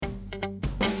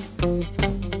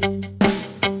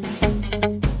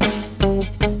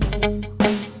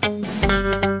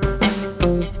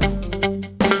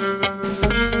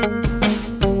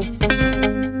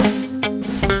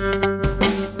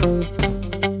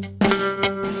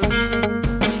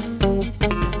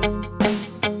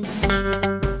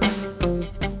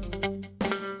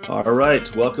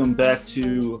right, welcome back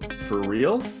to For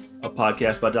Real, a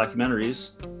podcast about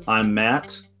documentaries. I'm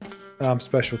Matt. I'm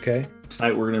Special K.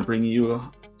 Tonight we're going to bring you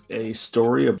a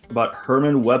story about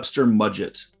Herman Webster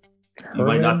Mudgett.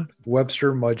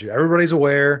 Webster Mudgett. Everybody's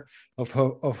aware of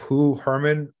who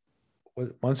Herman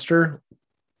Munster?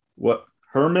 What?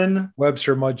 Herman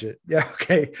Webster Mudgett. Yeah,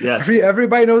 okay. Yes.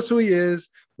 Everybody knows who he is.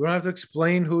 We don't have to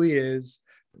explain who he is.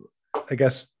 I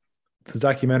guess this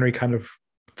documentary kind of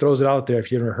throws it out there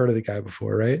if you've never heard of the guy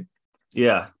before, right?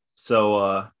 Yeah.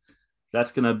 So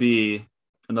that's going to be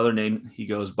another name he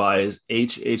goes by is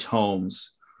H.H.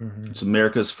 Holmes. Mm-hmm. It's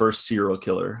America's first serial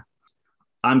killer.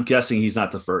 I'm guessing he's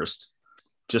not the first,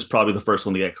 just probably the first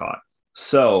one to get caught.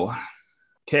 So,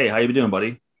 Kay, how you been doing,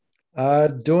 buddy?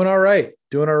 Doing all right.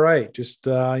 Just,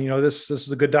 this is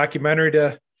a good documentary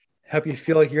to help you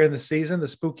feel like you're in the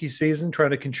spooky season,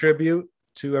 trying to contribute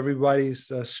to everybody's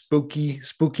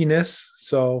spookiness.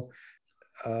 So,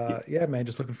 yeah, man,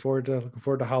 just looking forward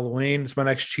to Halloween. It's my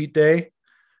next cheat day.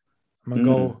 I'm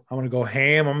gonna go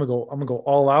ham. I'm gonna go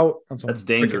all out on some. That's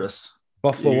dangerous.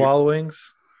 Buffalo Wild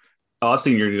Wings. Oh, I was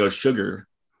thinking you're gonna go sugar.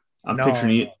 I'm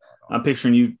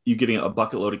picturing you getting a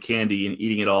bucket load of candy and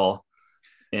eating it all,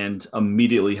 and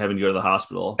immediately having to go to the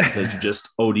hospital because you just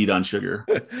OD'd on sugar.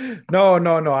 No.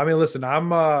 I mean, listen,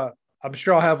 I'm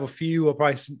sure I'll have a few. I'll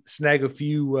probably snag a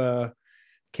few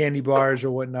candy bars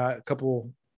or whatnot, a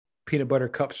couple peanut butter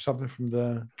cups or something from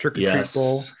the trick or treat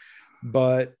bowl.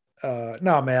 But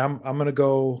no, man, I'm gonna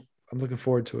go. I'm looking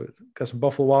forward to it. Got some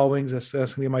Buffalo Wild Wings. That's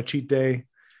gonna be my cheat day.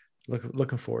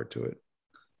 Looking forward to it.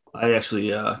 I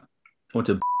actually went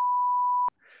to,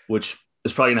 which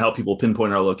is probably gonna help people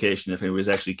pinpoint our location if anybody's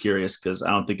actually curious, because I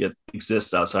don't think it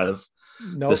exists outside of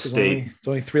the state. It's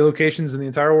only 3 locations in the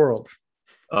entire world.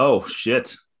 Oh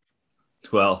shit!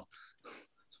 Well,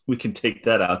 we can take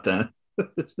that out then.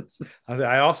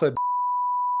 I also had.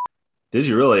 Did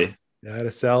you really? Yeah, I had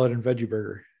a salad and veggie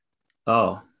burger.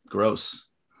 Oh, gross.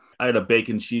 I had a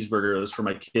bacon cheeseburger. It was for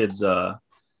my kids.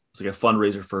 It's like a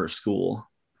fundraiser for her school.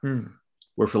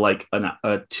 Where for like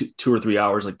 2 or 3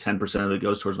 hours, like 10% of it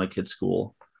goes towards my kid's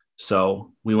school.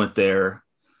 So we went there.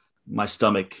 My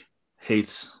stomach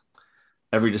hates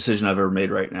every decision I've ever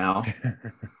made right now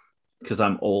because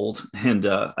I'm old and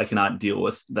I cannot deal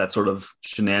with that sort of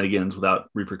shenanigans without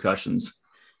repercussions.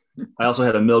 I also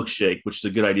had a milkshake, which is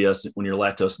a good idea when you're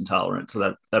lactose intolerant. So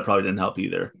that probably didn't help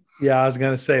either. Yeah, I was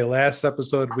going to say, last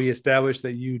episode, we established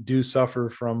that you do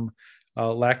suffer from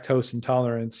lactose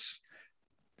intolerance.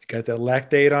 You got that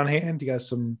Lactaid on hand? You got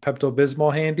some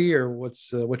Pepto-Bismol handy, or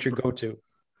what's your go-to?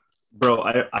 Bro,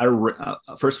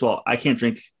 I first of all, I can't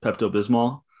drink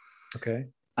Pepto-Bismol. Okay.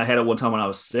 I had it one time when I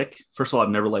was sick. First of all,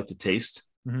 I've never liked the taste.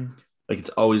 Mm-hmm. Like, it's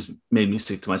always made me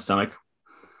sick to my stomach.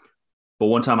 But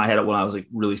one time I had it when I was like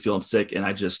really feeling sick, and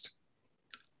I just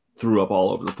threw up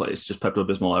all over the place. Just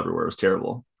Pepto-Bismol everywhere. It was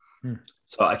terrible.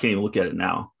 So I can't even look at it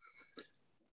now.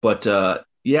 But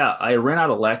yeah, I ran out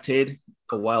of Lactaid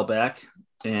a while back.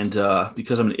 And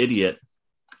because I'm an idiot,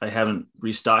 I haven't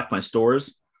restocked my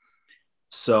stores.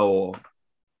 So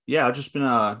yeah, I've just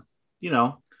been,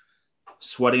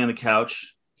 sweating on the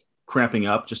couch, cramping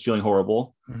up, just feeling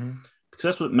horrible. Mm-hmm. Because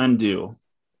that's what men do.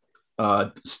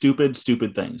 Stupid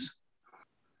things.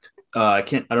 I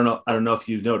don't know if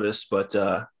you've noticed, but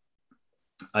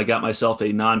I got myself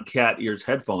a non-cat ears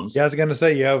headphones. Yeah, I was going to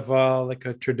say, you have like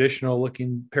a traditional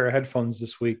looking pair of headphones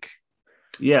this week.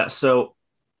 Yeah. So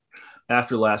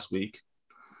after last week,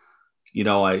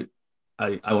 I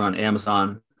went on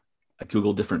Amazon. I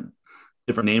Googled different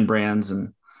name brands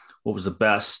and what was the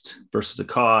best versus the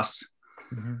cost.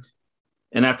 Mm-hmm.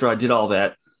 And after I did all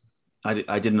that,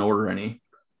 I didn't order any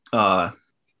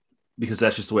because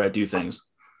that's just the way I do things.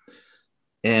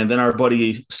 And then our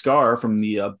buddy Scar from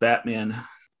the Batman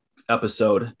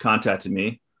episode contacted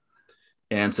me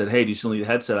and said, "Hey, do you still need a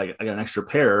headset? I got an extra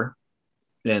pair,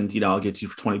 and I'll get to you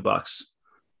for $20."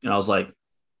 And I was like,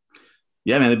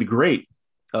 "Yeah, man, that'd be great."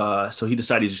 So he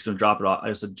decided he's just going to drop it off.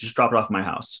 I said, "Just drop it off at my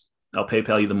house. I'll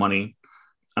PayPal you the money.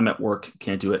 I'm at work,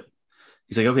 can't do it."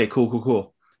 He's like, "Okay,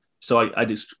 cool." So I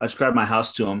described my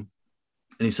house to him,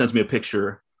 and he sends me a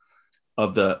picture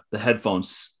of the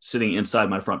headphones sitting inside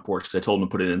my front porch, because I told him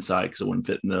to put it inside because it wouldn't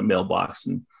fit in the mailbox.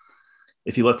 And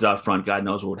if he left it out front, God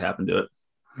knows what would happen to it.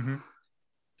 Mm-hmm.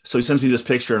 So he sends me this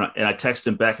picture, and I text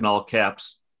him back in all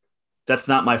caps, "That's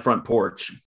not my front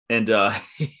porch." And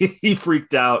he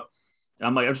freaked out. And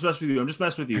I'm like, "I'm just messing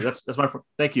with you. That's my front.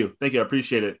 Thank you. I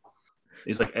appreciate it."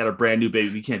 He's like, "I had a brand new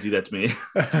baby. You can't do that to me."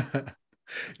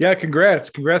 Yeah, congrats,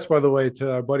 by the way,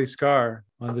 to our buddy Scar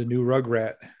on the new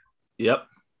Rugrat. Yep.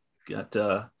 Got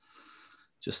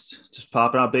just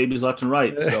popping out babies left and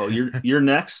right. So you're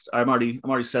next. I'm already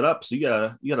set up. So you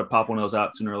gotta pop one of those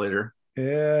out sooner or later.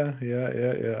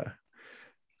 Yeah.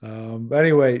 But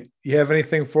anyway, you have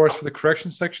anything for us for the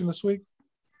correction section this week?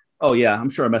 Oh yeah, I'm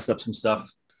sure I messed up some stuff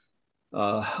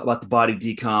about the body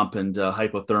decomp and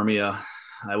hypothermia.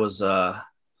 I was I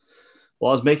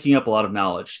was making up a lot of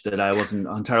knowledge that I wasn't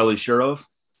entirely sure of.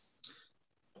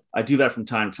 I do that from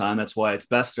time to time. That's why it's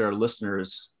best that our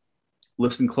listeners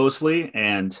listen closely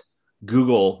and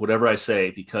Google whatever I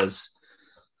say, because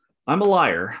I'm a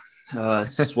liar.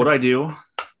 It's what I do.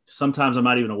 Sometimes I'm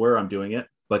not even aware I'm doing it,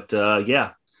 but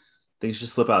yeah, things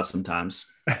just slip out sometimes.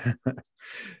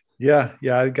 Yeah,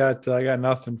 I got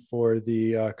nothing for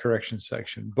the correction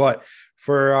section, but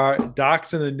for our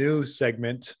docs in the news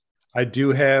segment, I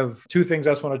do have two things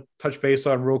I just want to touch base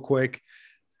on real quick.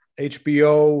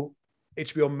 HBO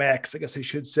Max, I guess I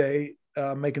should say,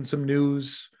 making some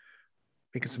waves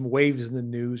in the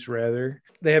news, rather.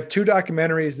 They have two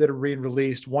documentaries that are being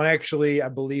released. One actually, I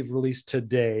believe, released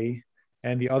today,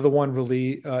 and the other one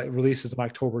releases on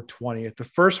October 20th. The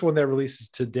first one that releases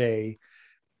today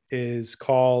is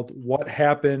called What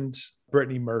Happened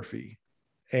Brittany Murphy.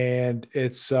 And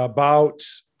it's about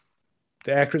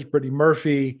the actress Brittany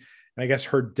Murphy, and I guess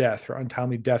her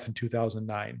untimely death in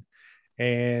 2009.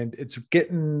 And it's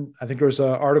getting, I think there was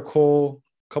a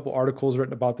couple articles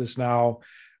written about this now,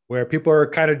 where people are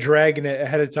kind of dragging it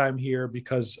ahead of time here,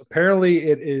 because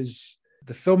apparently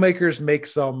the filmmakers make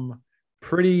some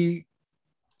pretty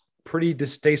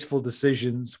distasteful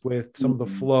decisions with some of the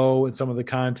flow and some of the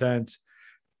content.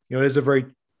 It is a very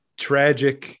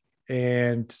tragic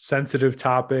and sensitive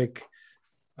topic,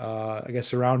 I guess,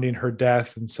 surrounding her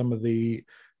death and some of the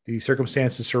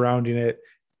circumstances surrounding it.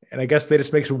 And I guess they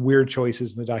just make some weird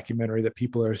choices in the documentary that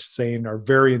people are saying are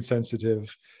very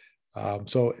insensitive.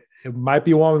 So it might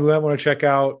be one we might want to check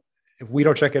out. If we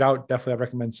don't check it out, definitely I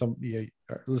recommend some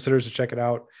our listeners to check it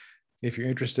out if you're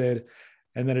interested.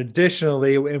 And then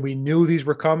additionally, and we knew these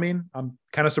were coming, I'm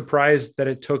kind of surprised that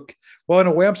it took, well, in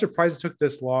a way, I'm surprised it took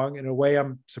this long. In a way,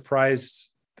 I'm surprised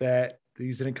that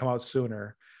these didn't come out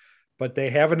sooner. But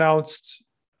they have announced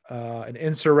an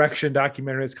insurrection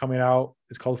documentary that's coming out.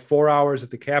 It's called 4 Hours at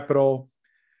the Capitol.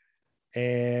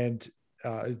 And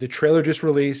the trailer just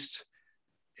released.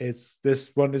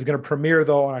 This one is going to premiere,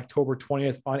 though, on October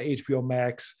 20th on HBO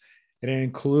Max. And it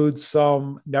includes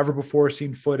some never before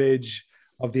seen footage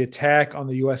of the attack on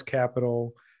the U.S.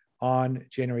 Capitol on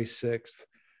January 6th.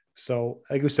 So,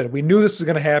 like we said, we knew this was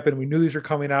going to happen. We knew these were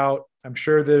coming out. I'm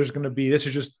sure this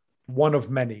is just one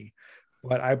of many.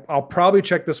 But I'll probably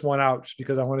check this one out just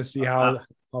because I want to see how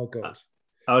it goes.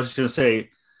 I was just going to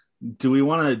say, do we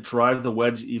want to drive the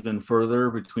wedge even further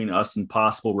between us and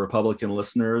possible Republican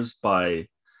listeners by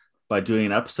doing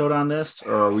an episode on this,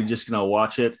 or are we just going to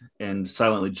watch it and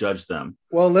silently judge them?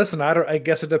 Well, listen, I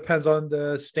guess it depends on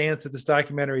the stance that this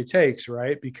documentary takes,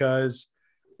 right? Because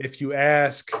if you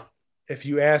ask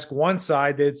one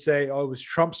side, they'd say, "Oh, it was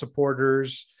Trump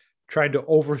supporters trying to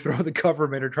overthrow the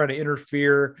government or trying to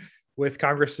interfere with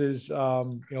Congress's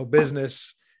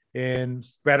business in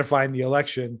ratifying the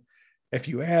election." If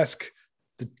you ask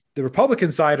the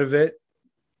Republican side of it,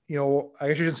 I guess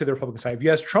you shouldn't say the Republican side. If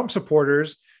you ask Trump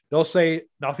supporters, they'll say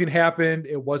nothing happened.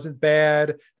 It wasn't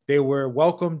bad. They were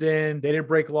welcomed in. They didn't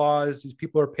break laws. These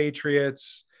people are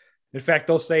patriots. In fact,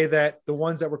 they'll say that the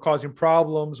ones that were causing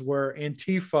problems were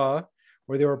Antifa,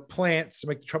 where they were plants to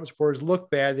make the Trump supporters look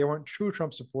bad. They weren't true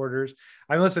Trump supporters.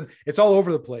 I mean, listen, it's all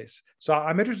over the place. So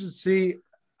I'm interested to see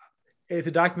if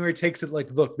the documentary takes it like,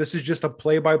 look, this is just a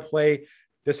play-by-play.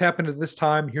 This happened at this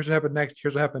time. Here's what happened next.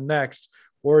 Here's what happened next.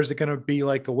 Or is it going to be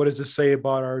like, what does this say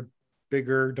about our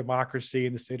bigger democracy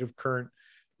and the state of current,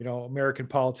 American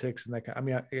politics and that kind. I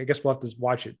mean, I guess we'll have to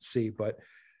watch it and see. But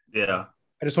yeah,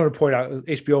 I just want to point out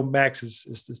HBO Max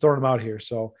is throwing them out here,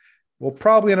 so we'll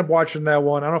probably end up watching that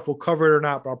one. I don't know if we'll cover it or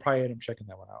not, but I'll probably end up checking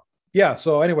that one out. Yeah.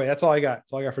 So anyway, that's all I got.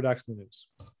 That's all I got for Docs in the News.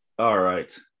 All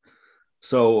right.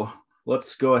 So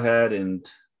let's go ahead and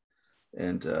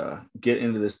get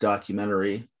into this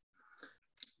documentary.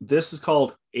 This is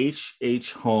called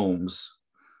H.H. Holmes,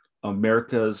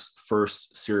 America's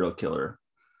First Serial Killer.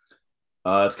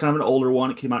 It's kind of an older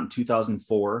one. It came out in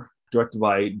 2004, directed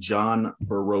by John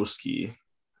Borowski.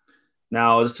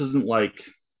 Now, this isn't like,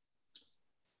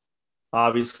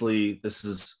 obviously, this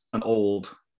is an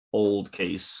old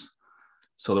case.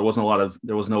 So there was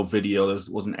no video. There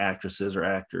wasn't actresses or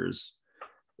actors.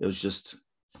 It was just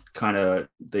kind of,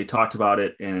 they talked about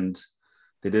it and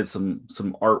they did some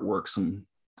artwork, some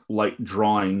light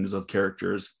drawings of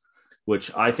characters,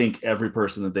 which I think every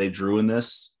person that they drew in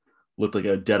this looked like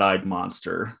a dead-eyed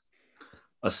monster.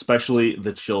 especially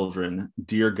the children.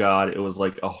 Dear God, it was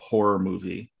like a horror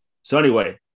movie. So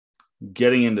anyway,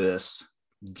 getting into this,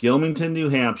 Gilmanton, New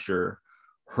Hampshire,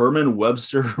 Herman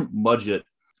Webster Mudgett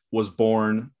was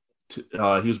born. He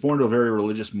was born to a very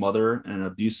religious mother and an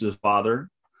abusive father.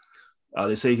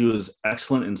 They say he was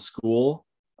excellent in school,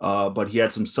 but he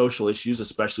had some social issues,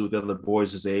 especially with the other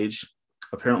boys his age.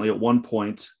 Apparently, at one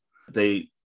point, these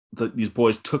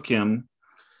boys took him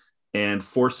and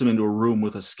forced him into a room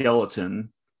with a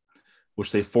skeleton,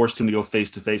 which they forced him to go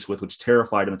face to face with, which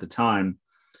terrified him at the time.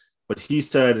 But he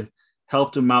said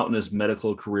helped him out in his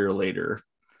medical career later,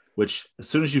 which as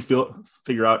soon as you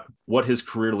figure out what his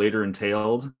career later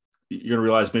entailed, you're going to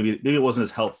realize maybe it wasn't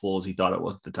as helpful as he thought it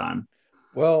was at the time.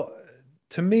 Well,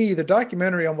 to me, the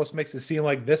documentary almost makes it seem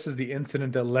like this is the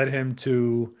incident that led him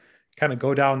to kind of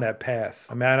go down that path.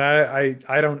 I mean,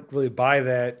 I don't really buy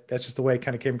that. That's just the way it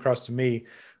kind of came across to me,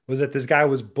 was that this guy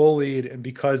was bullied, and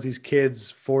because these kids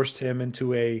forced him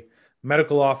into a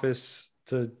medical office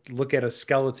to look at a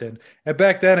skeleton. And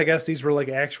back then, I guess these were like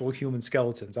actual human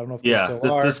skeletons. I don't know if they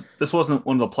still are. This wasn't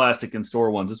one of the plastic in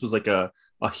store ones. This was like a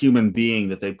human being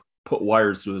that they put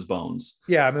wires through his bones.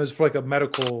 Yeah, I mean, it was for like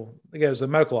it was a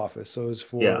medical office, so it was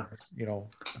for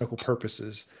medical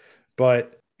purposes.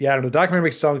 But yeah, I don't know. The documentary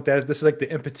makes it sound like that. This is like the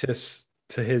impetus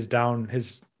to his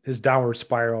downward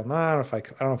spiral. No, I don't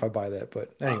know if I buy that,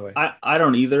 but anyway. I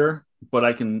don't either, but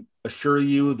I can assure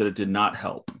you that it did not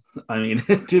help. I mean,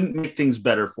 it didn't make things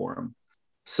better for him.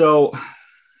 So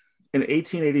in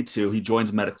 1882, he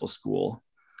joins medical school.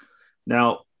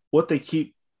 Now, what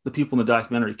the people in the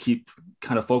documentary keep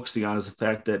kind of focusing on is the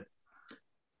fact that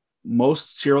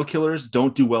most serial killers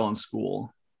don't do well in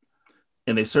school,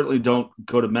 and they certainly don't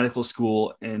go to medical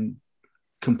school and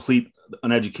complete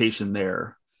an education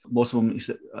there. Most of them, he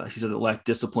said, they lack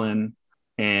discipline,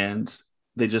 and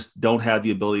they just don't have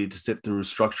the ability to sit through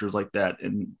structures like that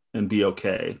and be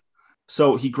okay.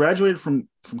 So he graduated from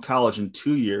college in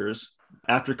 2 years.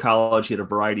 After college, he had a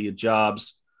variety of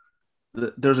jobs.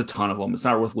 There's a ton of them. It's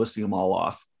not worth listing them all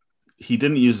off. He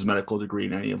didn't use his medical degree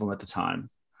in any of them at the time.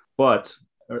 But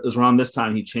it was around this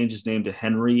time he changed his name to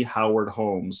Henry Howard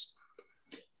Holmes.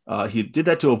 He did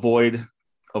that to avoid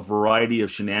a variety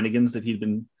of shenanigans that he'd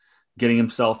been getting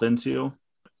himself into.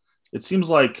 It seems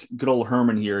like good old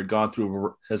Herman here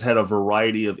has had a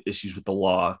variety of issues with the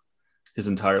law his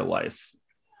entire life.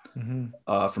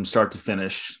 Mm-hmm. From start to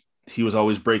finish. He was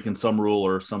always breaking some rule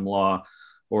or some law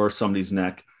or somebody's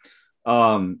neck.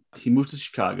 He moves to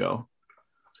Chicago,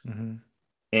 mm-hmm.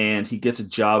 and he gets a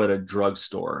job at a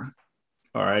drugstore.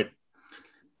 All right.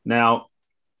 Now,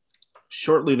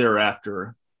 shortly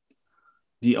thereafter,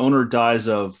 the owner dies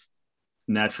of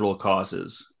natural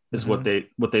causes, is mm-hmm.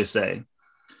 what they say,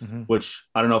 mm-hmm. which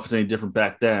I don't know if it's any different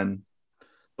back then,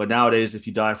 but nowadays, if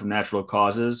you die from natural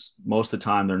causes, most of the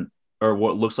time or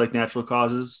what looks like natural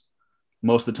causes,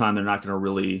 most of the time they're not going to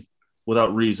really,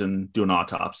 without reason, do an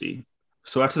autopsy.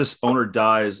 So after this owner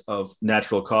dies of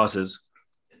natural causes,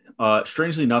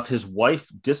 strangely enough, his wife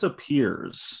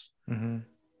disappears, mm-hmm.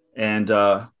 and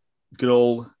good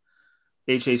old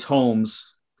H.H.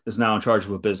 Holmes is now in charge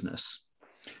of a business.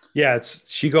 Yeah,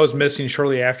 she goes missing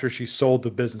shortly after she sold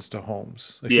the business to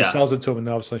Holmes. She sells it to him, and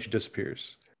then all of a sudden she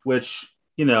disappears. Which,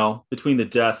 between the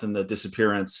death and the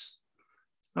disappearance,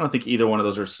 I don't think either one of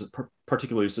those are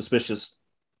particularly suspicious,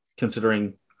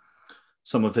 considering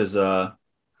some of his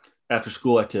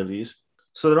after-school activities.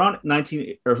 So around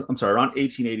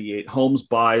 1888, Holmes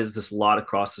buys this lot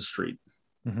across the street,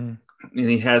 mm-hmm. and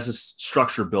he has this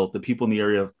structure built that people in the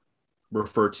area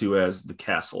refer to as the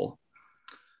castle.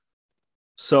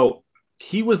 So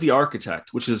he was the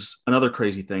architect, which is another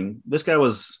crazy thing. This guy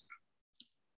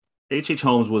H.H.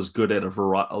 Holmes was good at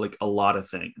a lot of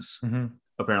things. Mm-hmm.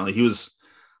 Apparently, he was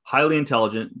highly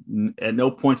intelligent. At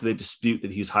no point do they dispute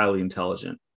that he was highly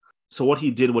intelligent. So what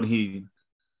he did when he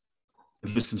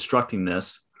was constructing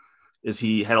this is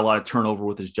he had a lot of turnover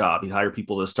with his job. He'd hire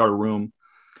people to start a room,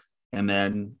 and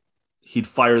then he'd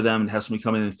fire them and have somebody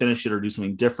come in and finish it or do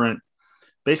something different.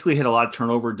 Basically, he had a lot of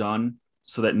turnover done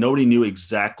so that nobody knew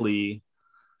exactly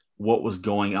what was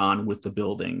going on with the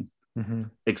building, mm-hmm.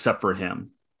 except for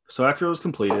him. So after it was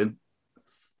completed,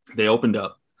 they opened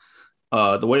up.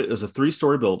 It was a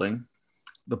 3-story building.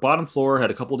 The bottom floor had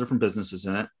a couple different businesses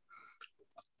in it.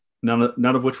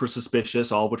 None of which were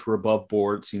suspicious, all of which were above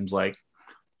board. Seems like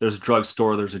there's a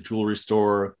drugstore, there's a jewelry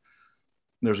store,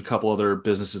 there's a couple other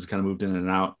businesses that kind of moved in and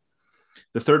out.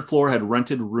 The 3rd floor had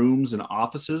rented rooms and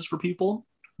offices for people.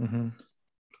 Mm-hmm.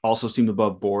 Also seemed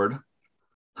above board.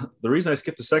 The reason I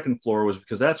skipped the 2nd floor was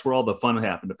because that's where all the fun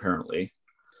happened, apparently.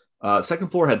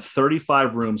 2nd floor had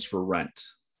 35 rooms for rent.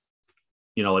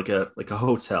 Like a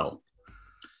hotel.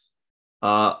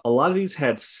 A lot of these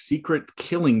had secret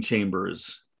killing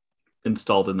chambers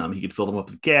installed in them. He could fill them up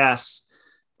with gas,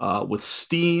 with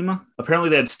steam. Apparently,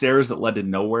 they had stairs that led to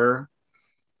nowhere.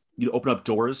 You'd open up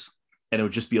doors, and it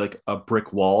would just be like a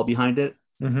brick wall behind it.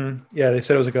 Mm-hmm. Yeah, they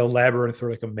said it was like a labyrinth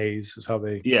or like a maze is how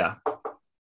they. Yeah.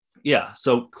 Yeah.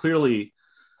 So clearly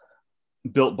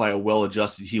built by a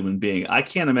well-adjusted human being. I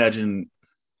can't imagine,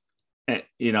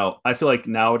 I feel like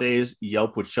nowadays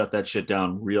Yelp would shut that shit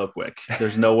down real quick.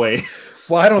 There's no way.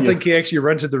 Well, I don't think he actually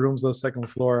rented the rooms on the second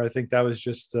floor. I think that was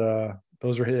just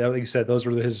those were his, like you said, those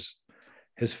were his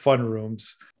fun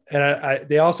rooms. And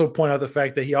they also point out the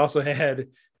fact that he also had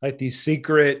like these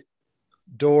secret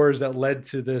doors that led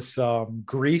to this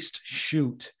greased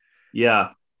chute. Yeah.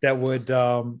 That would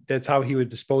that's how he would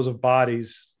dispose of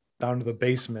bodies down to the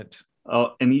basement.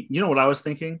 Oh, and you know what I was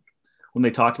thinking when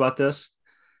they talked about this?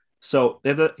 So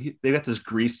they've got this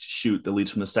greased chute that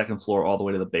leads from the second floor all the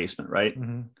way to the basement, right?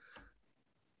 Mm-hmm.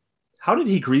 How did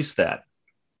he grease that?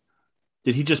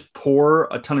 Did he just pour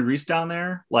a ton of grease down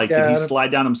there? Like, did he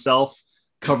slide down himself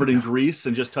covered in grease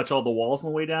and just touch all the walls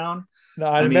on the way down? No,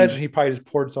 I imagine he probably just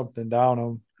poured something down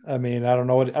him. I mean, I don't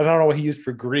know what he used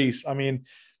for grease. I mean,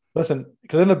 listen,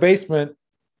 because in the basement,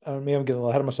 maybe I'm getting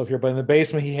ahead of myself here, but in the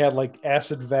basement he had like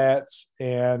acid vats,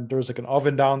 and there was like an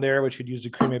oven down there which he'd use to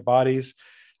cremate bodies.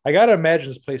 I gotta imagine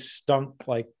this place stunk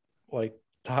like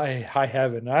high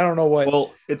heaven. I don't know what.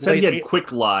 Well, it said he had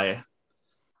quick lye,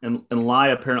 and lye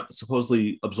apparently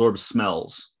supposedly absorbs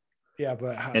smells. Yeah,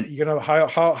 but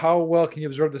how well can you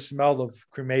absorb the smell of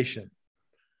cremation?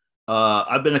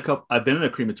 I've been in a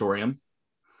crematorium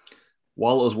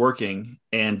while it was working,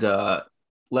 and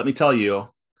let me tell you,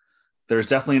 there's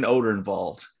definitely an odor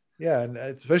involved. Yeah, and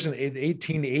especially in the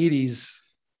 1880s.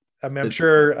 I mean, I'm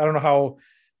sure, I don't know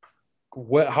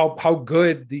how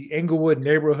good the Englewood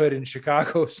neighborhood in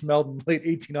Chicago smelled in the late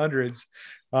 1800s,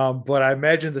 but I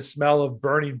imagine the smell of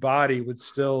burning body would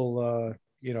still,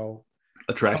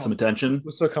 attract some attention.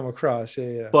 Would still come across.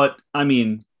 Yeah. But I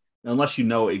mean, unless you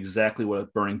know exactly what a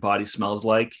burning body smells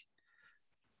like,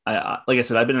 like I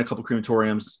said, I've been in a couple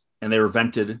crematoriums and they were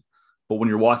vented, but when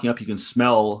you're walking up, you can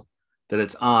smell that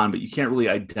it's on, but you can't really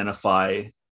identify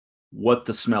what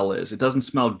the smell is. It doesn't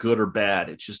smell good or bad.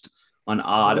 It's just an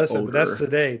odd odor. But that's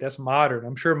today. That's modern.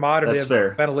 I'm sure modern they have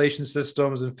ventilation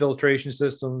systems and filtration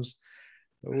systems.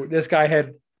 This guy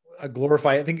had a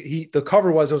glorified. I think the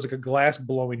cover was like a glass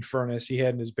blowing furnace he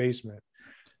had in his basement.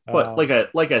 But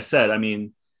like I said, I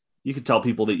mean, you could tell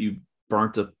people that you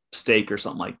burnt a steak or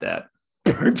something like that.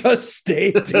 Burnt a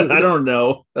steak, dude. I don't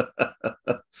know.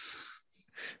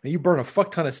 You burn a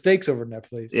fuck ton of steaks over in that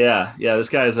place. Yeah. This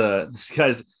guy's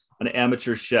an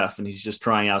amateur chef, and he's just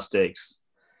trying out steaks.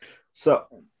 So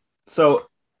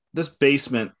this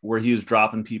basement where he was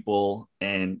dropping people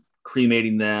and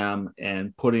cremating them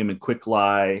and putting them in quick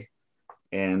lye,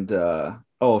 and I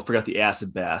forgot the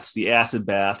acid baths. The acid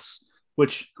baths,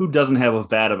 which who doesn't have a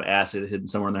vat of acid hidden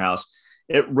somewhere in their house?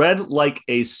 It read like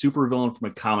a supervillain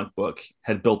from a comic book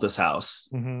had built this house.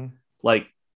 Mm-hmm. Like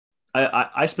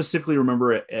I specifically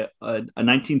remember a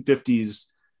 1950s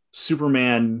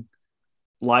Superman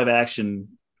live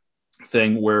action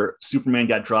thing where Superman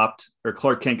got dropped, or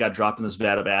Clark Kent got dropped in this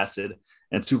vat of acid,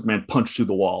 and Superman punched through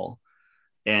the wall.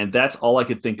 And that's all I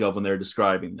could think of when they're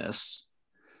describing this.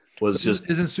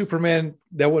 Isn't Superman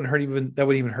that wouldn't even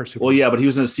hurt Superman? Well, yeah, but he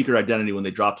was in a secret identity when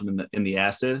they dropped him in the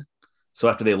acid. So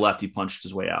after they left, he punched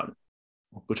his way out,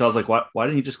 which I was like, why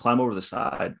didn't he just climb over the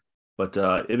side? But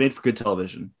it made for good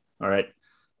television. All right,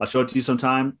 I'll show it to you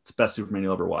sometime. It's the best Superman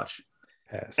you'll ever watch.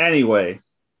 Pass. Anyway,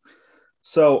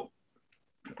 so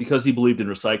because he believed in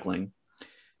recycling,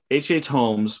 H.H.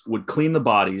 Holmes would clean the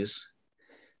bodies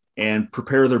and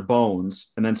prepare their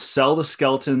bones and then sell the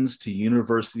skeletons to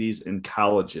universities and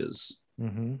colleges.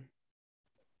 Mm-hmm.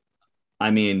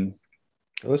 I mean,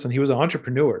 listen, he was an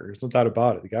entrepreneur. There's no doubt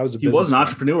about it. The guy was an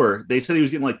entrepreneur. They said he was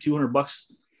getting like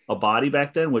 $200 a body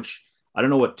back then, which I don't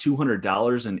know what $200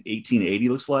 in 1880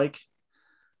 looks like,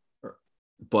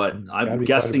 but I'm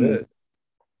guessing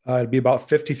it'd be about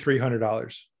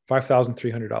 $5,300,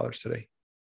 $5,300 today.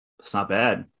 That's not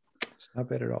bad. It's not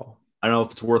bad at all. I don't know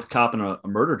if it's worth copping a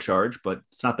murder charge, but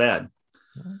it's not bad.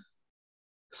 Mm-hmm.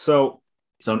 So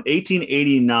in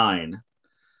 1889,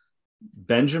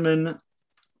 Benjamin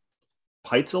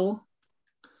Pitezel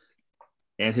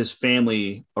and his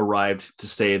family arrived to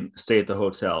stay at the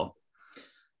hotel,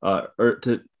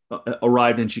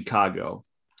 arrived in Chicago.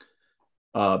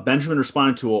 Benjamin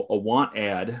responded to a want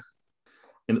ad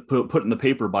and put in the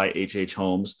paper by H.H.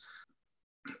 Holmes.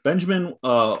 Benjamin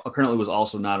apparently was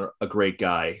also not a great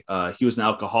guy. He was an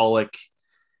alcoholic.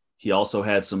 He also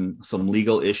had some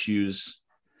legal issues,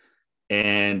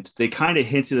 And they kind of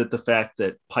hinted at the fact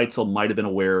that Peitzel might have been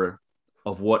aware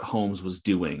of what Holmes was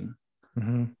doing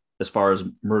as far as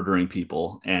murdering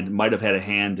people, and might have had a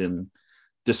hand in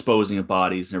disposing of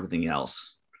bodies and everything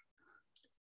else.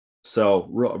 So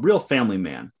a real family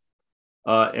man.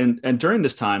 And during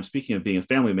this time, speaking of being a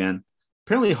family man,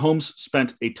 apparently Holmes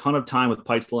spent a ton of time with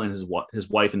Peitzel and his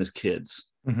wife and his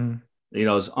kids. You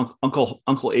know, his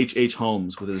Uncle H.H.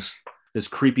 Holmes with his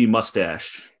creepy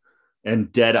mustache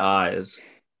and dead eyes.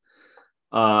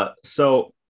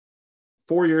 So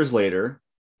 4 years later,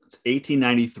 it's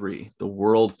 1893. The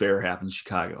World Fair happens in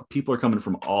Chicago. People are coming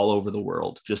from all over the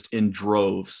world, just in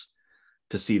droves,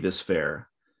 to see this fair.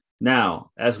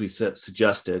 Now, as we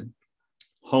suggested,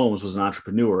 Holmes was an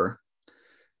entrepreneur,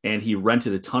 and he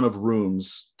rented a ton of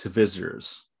rooms to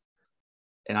visitors.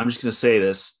 And I'm just going to say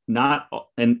this, you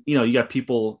got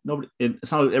people,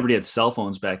 it's not like everybody had cell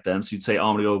phones back then. So you'd say, oh,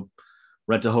 I'm going to go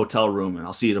rent a hotel room and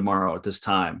I'll see you tomorrow at this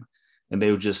time. And they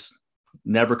would just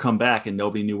never come back, and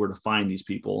nobody knew where to find these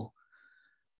people.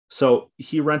 So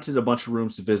he rented a bunch of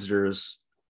rooms to visitors,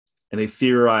 and they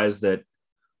theorized that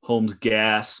Holmes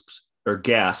gassed and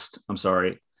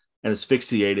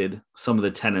asphyxiated some of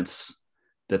the tenants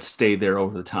that stayed there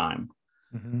over the time.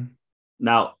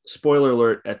 Now, spoiler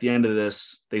alert, at the end of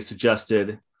this, they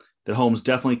suggested that Holmes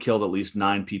definitely killed at least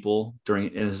 9 people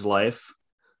in his life,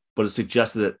 but it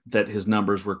suggested that his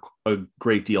numbers were a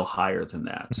great deal higher than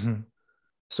that.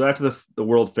 So after the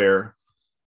World Fair,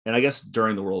 and I guess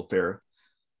during the World Fair,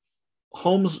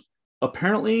 Holmes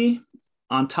apparently,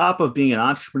 on top of being an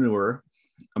entrepreneur,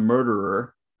 a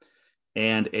murderer,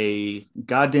 and a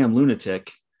goddamn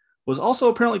lunatic, was also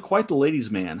apparently quite the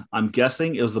ladies' man. I'm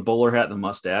guessing it was the bowler hat and the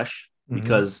mustache,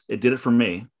 because it did it for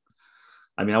me.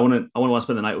 I mean, I wouldn't want to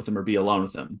spend the night with him or be alone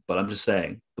with him, but I'm just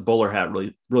saying the bowler hat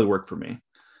really, really worked for me.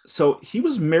 So he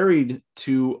was married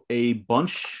to a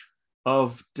bunch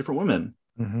of different women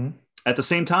at the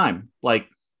same time. Like,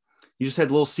 he just had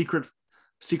little secret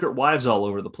wives all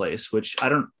over the place, which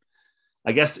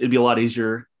I guess it'd be a lot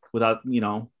easier without,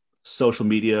 social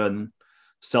media and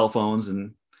cell phones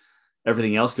and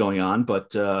everything else going on.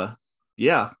 But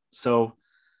yeah, so,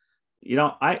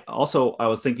 I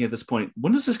was thinking at this point,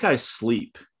 when does this guy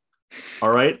sleep?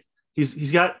 All right.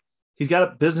 He's got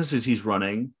businesses he's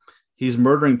running. He's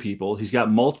murdering people. He's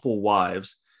got multiple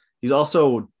wives. He's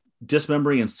also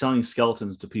dismembering and selling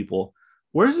skeletons to people.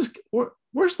 Where's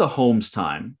the Holmes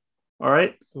time? All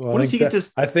right. Well, when does he get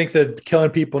this? I think that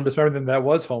killing people and dismembering them, that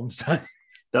was Holmes time.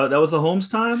 That was the Holmes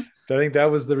time? I think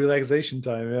that was the relaxation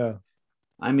time. Yeah.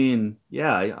 I mean,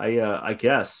 yeah, I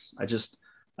guess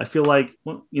I feel like,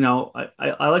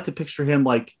 I like to picture him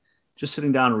like just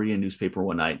sitting down and reading a newspaper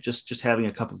one night, just having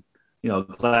a cup of, a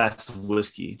glass of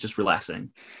whiskey, just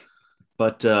relaxing.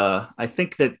 But I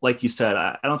think that, like you said,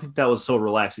 I don't think that was so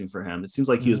relaxing for him. It seems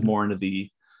like he was more into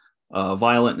the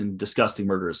violent and disgusting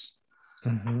murders.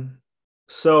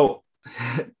 So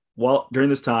during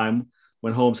this time,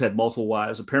 when Holmes had multiple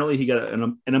wives, apparently he got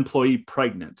an employee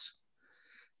pregnant.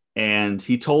 And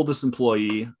he told this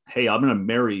employee, hey, I'm going to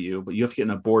marry you, but you have to get an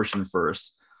abortion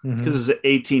first, because it's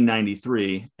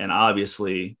 1893. And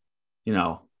obviously, you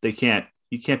can't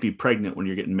be pregnant when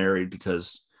you're getting married,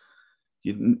 because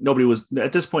nobody was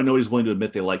willing to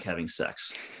admit they like having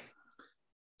sex.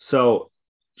 So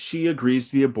she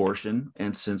agrees to the abortion.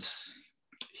 And since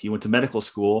he went to medical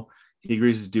school, he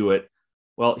agrees to do it.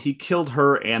 Well, he killed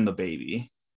her and the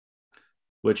baby,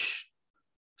 which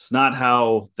is not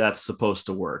how that's supposed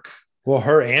to work. Well,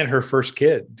 her and her first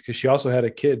kid, because she also had a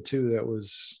kid too. That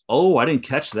was. Oh, I didn't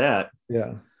catch that.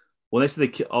 Yeah. Well, they said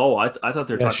I thought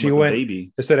they were talking about the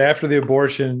baby. They said after the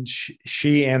abortion,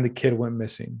 she and the kid went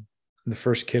missing. The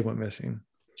first kid went missing.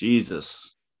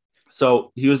 Jesus.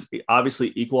 So he was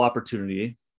obviously equal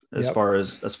opportunity as far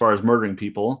as murdering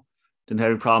people. Didn't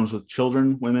have any problems with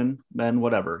children, women, men,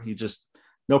 whatever. He just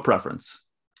no preference.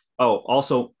 Oh,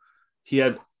 also he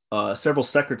had several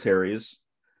secretaries.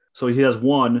 So he has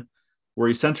one where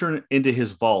he sent her into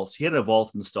his vaults. He had a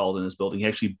vault installed in his building. He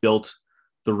actually built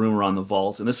the room around the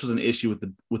vault. And this was an issue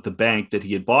with the bank that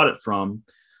he had bought it from,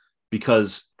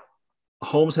 because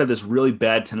Holmes had this really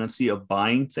bad tendency of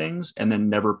buying things and then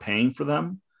never paying for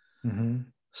them.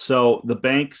 So the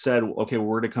bank said, okay,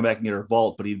 we're going to come back and get our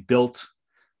vault, but he built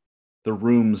the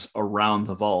rooms around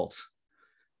the vault.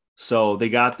 So they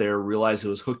got there, realized it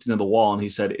was hooked into the wall. And he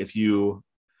said, if you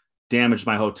damage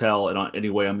my hotel in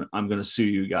any way, I'm going to sue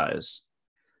you guys.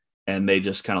 And they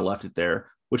just kind of left it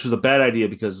there, which was a bad idea,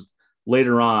 because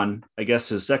later on, I guess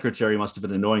his secretary must have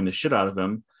been annoying the shit out of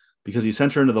him, because he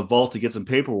sent her into the vault to get some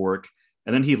paperwork.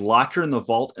 And then he locked her in the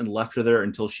vault and left her there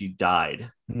until she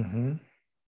died.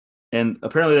 And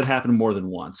apparently that happened more than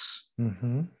once.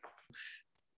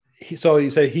 Mm-hmm. So you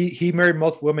say he married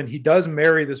multiple women. He does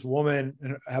marry this woman,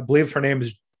 and I believe her name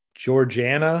is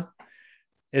Georgiana.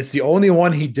 It's the only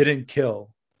one he didn't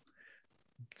kill.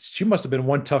 She must have been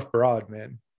one tough broad,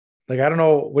 man. Like, I don't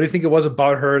know. What do you think it was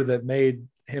about her that made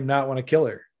him not want to kill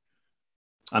her?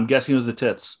 I'm guessing it was the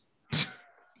tits.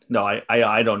 No,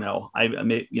 I don't know.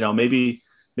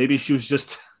 Maybe she was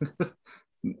just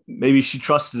maybe she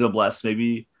trusted him less.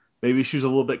 Maybe she was a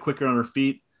little bit quicker on her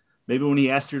feet. Maybe when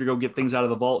he asked her to go get things out of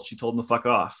the vault, she told him to fuck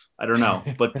off. I don't know,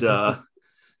 but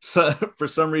so for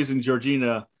some reason,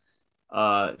 Georgina,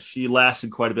 she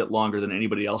lasted quite a bit longer than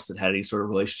anybody else that had any sort of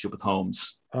relationship with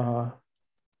Holmes.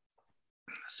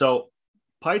 So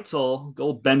Peitzel,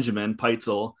 old Benjamin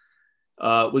Peitzel,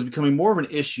 was becoming more and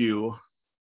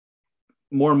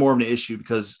more of an issue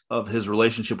because of his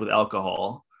relationship with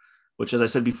alcohol, which, as I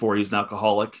said before, he's an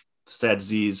alcoholic, sad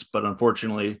disease. But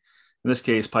unfortunately, in this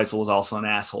case, Peitzel was also an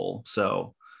asshole.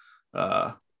 So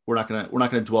we're not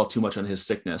gonna dwell too much on his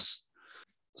sickness.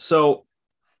 So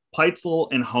Peitzel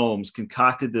and Holmes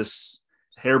concocted this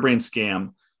harebrained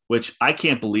scam, which I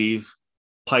can't believe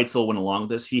Peitzel went along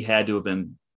with this. He had to have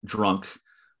been drunk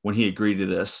when he agreed to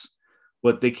this.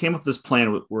 But they came up with this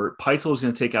plan where Peitzel was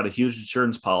going to take out a huge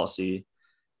insurance policy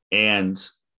and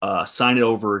sign it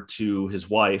over to his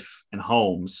wife and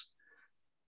Holmes,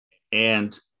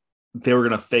 and they were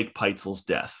going to fake Peitzel's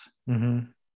death. Mm-hmm.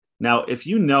 Now, if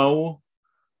you know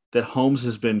that Holmes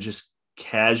has been just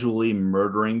casually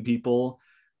murdering people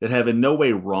that have in no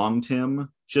way wronged him,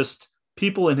 just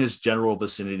people in his general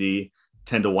vicinity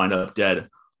tend to wind up dead,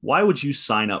 why would you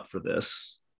sign up for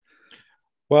this?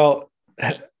 Well,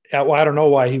 I don't know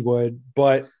why he would,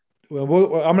 but I'm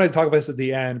going to talk about this at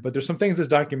the end. But there's some things in this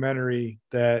documentary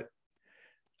that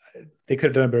they could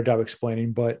have done a better job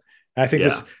explaining. But I think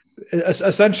this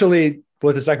essentially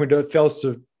what this documentary fails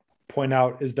to point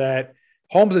out is that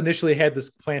Holmes initially had this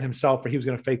plan himself, where he was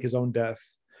going to fake his own death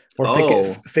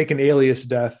or fake an alias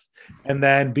death, and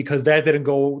then because that didn't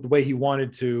go the way he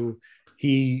wanted to,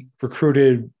 he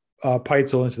recruited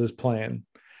Peitzel into this plan.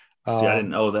 See, I didn't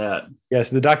know that. Yeah,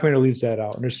 so the documentary leaves that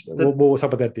out, and we'll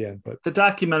talk about that at the end. But the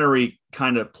documentary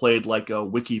kind of played like a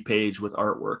wiki page with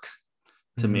artwork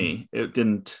to me. It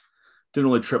didn't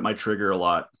really trip my trigger a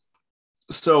lot.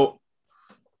 So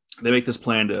they make this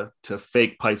plan to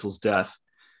fake Peitzel's death.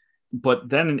 But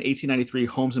then in 1893,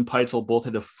 Holmes and Peitzel both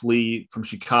had to flee from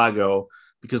Chicago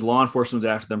because law enforcement was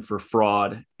after them for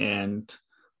fraud and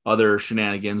other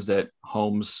shenanigans that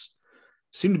Holmes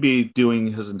seemed to be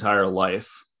doing his entire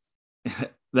life.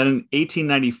 Then in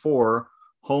 1894,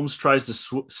 Holmes tries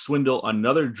to swindle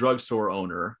another drugstore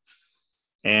owner.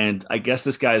 And I guess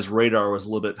this guy's radar was a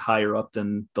little bit higher up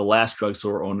than the last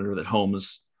drugstore owner that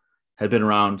Holmes had been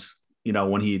around,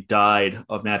 when he died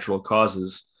of natural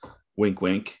causes, wink,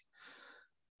 wink.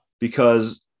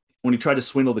 Because when he tried to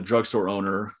swindle the drugstore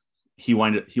owner, he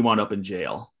wound up in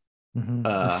jail. In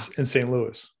St.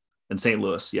 Louis. In St.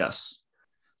 Louis, yes.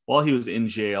 While he was in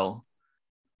jail,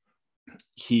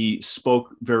 he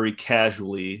spoke very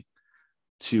casually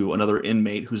to another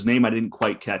inmate whose name I didn't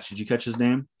quite catch. Did you catch his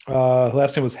name?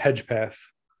 Last name was Hedgepath.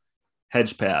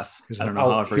 Hedgepath. I don't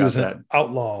know how I forgot that.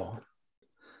 Outlaw.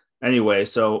 Anyway,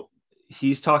 so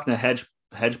he's talking to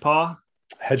Hedgepath.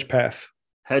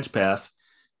 Hedgepath.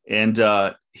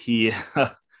 And he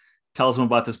tells him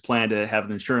about this plan to have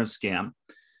an insurance scam.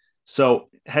 So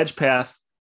Hedgepath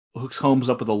hooks Holmes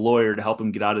up with a lawyer to help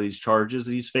him get out of these charges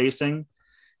that he's facing.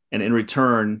 And in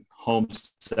return,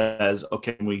 Holmes says,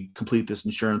 "Okay, when we complete this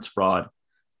insurance fraud,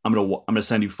 I'm gonna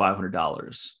send you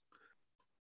 $500."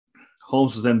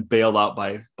 Holmes was then bailed out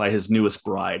by his newest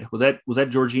bride. Was that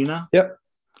Georgina? Yep.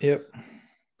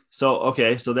 So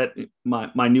that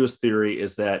my newest theory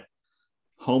is that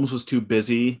Holmes was too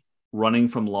busy running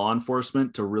from law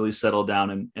enforcement to really settle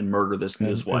down and murder this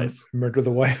newest wife. Murder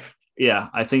the wife. Yeah,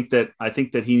 I think that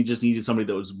he just needed somebody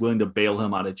that was willing to bail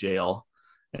him out of jail,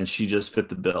 and she just fit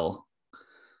the bill,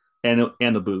 and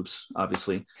the boobs,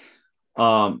 obviously.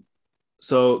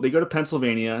 So they go to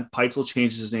Pennsylvania. Peitzel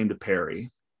changes his name to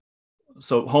Perry.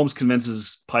 So Holmes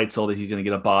convinces Peitzel that he's going to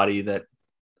get a body that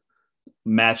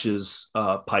matches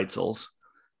Peitzel's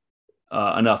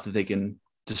enough that they can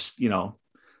just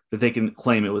that they can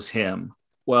claim it was him.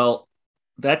 Well,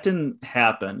 that didn't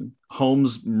happen.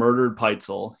 Holmes murdered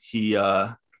Peitzel. He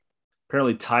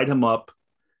apparently tied him up.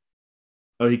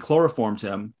 Oh, he chloroformed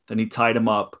him. Then he tied him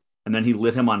up, and then he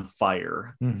lit him on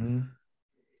fire. Mm-hmm.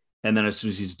 And then as soon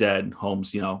as he's dead,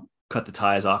 Holmes, cut the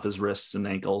ties off his wrists and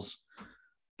ankles.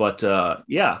 But that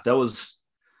was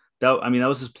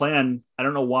his plan. I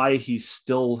don't know why he's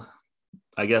still,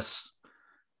 I guess,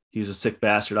 he was a sick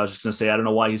bastard. I was just going to say, I don't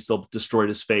know why he still destroyed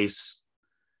his face,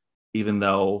 even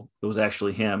though it was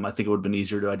actually him. I think it would have been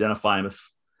easier to identify him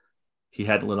if he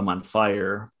hadn't lit him on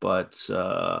fire. But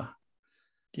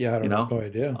Yeah, I don't know. No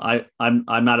idea. I'm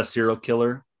not a serial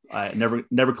killer. I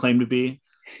never claimed to be.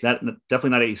 That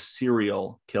definitely not a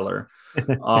serial killer.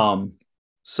 But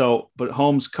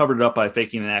Holmes covered it up by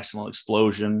faking an accidental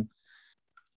explosion.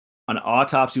 An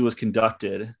autopsy was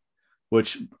conducted,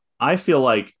 which I feel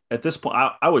like at this point,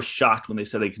 I was shocked when they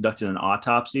said they conducted an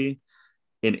autopsy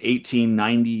in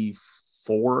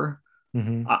 1894.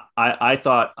 Mm-hmm.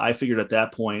 I figured at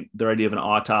that point their idea of an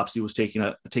autopsy was taking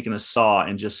a saw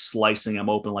and just slicing them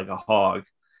open like a hog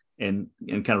and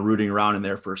kind of rooting around in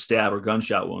there for stab or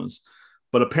gunshot wounds.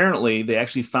 But apparently they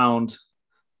actually found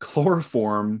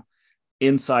chloroform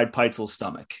inside Peitzel's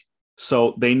stomach.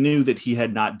 So they knew that he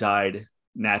had not died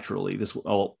naturally.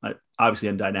 Obviously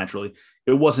hadn't died naturally.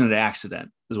 It wasn't an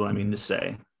accident, is what I mean to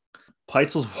say.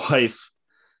 Peitzel's wife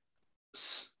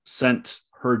sent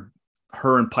her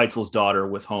and Peitzel's daughter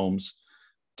with Holmes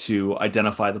to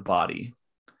identify the body,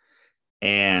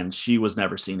 and she was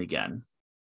never seen again.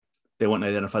 They went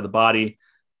and identified the body.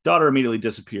 Daughter immediately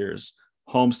disappears.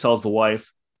 Holmes tells the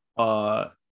wife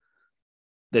that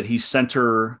he sent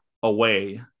her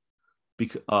away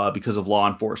because of law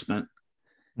enforcement.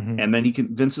 Mm-hmm. And then he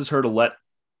convinces her to let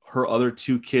her other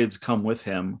two kids come with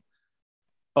him.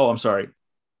 Oh, I'm sorry.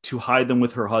 To hide them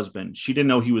with her husband. She didn't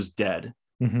know he was dead.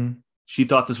 Mm-hmm. She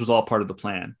thought this was all part of the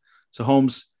plan. So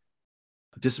Holmes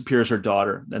disappears her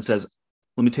daughter, then says,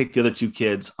 let me take the other two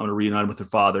kids. I'm going to reunite them with their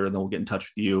father, and then we'll get in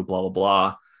touch with you, blah, blah,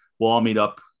 blah. We'll all meet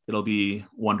up. It'll be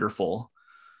wonderful.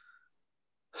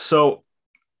 So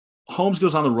Holmes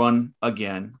goes on the run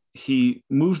again. He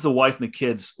moves the wife and the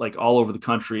kids like all over the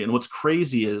country. And what's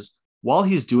crazy is while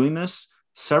he's doing this,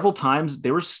 several times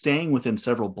they were staying within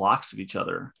several blocks of each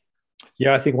other.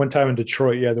 Yeah, I think one time in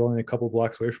Detroit, they're only a couple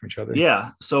blocks away from each other.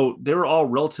 Yeah, so they were all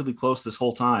relatively close this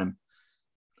whole time.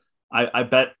 I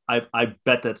bet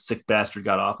that sick bastard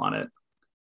got off on it.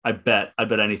 I bet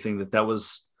anything that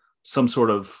was some sort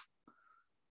of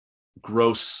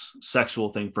gross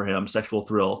sexual thing for him, sexual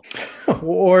thrill.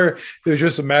 Or it was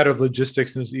just a matter of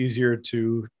logistics and it's easier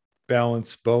to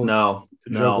balance both. No.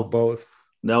 Both.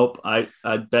 Nope. I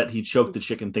bet he choked the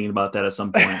chicken thinking about that at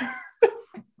some point.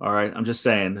 All right. I'm just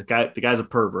saying the guy's a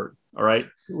pervert. All right.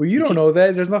 Well, you don't know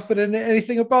that. There's nothing in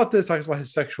anything about this talks about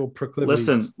his sexual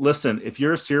proclivities. Listen. If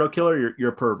you're a serial killer,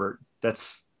 you're a pervert.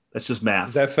 That's just math.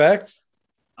 Is that fact?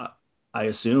 I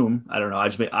assume. I don't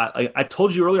know. I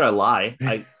told you earlier I lie.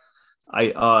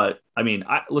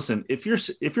 Listen, if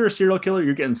you're a serial killer,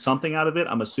 you're getting something out of it.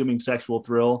 I'm assuming sexual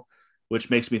thrill, which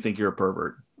makes me think you're a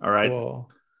pervert. All right. Well,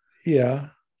 yeah,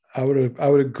 I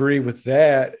would agree with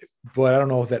that, but I don't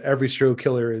know that every serial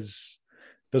killer does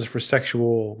it for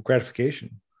sexual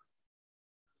gratification.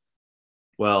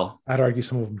 Well, I'd argue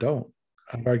some of them don't.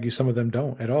 I'd argue some of them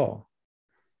don't at all.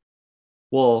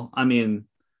 Well, I mean,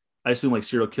 I assume like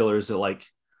serial killers that like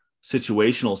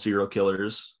situational serial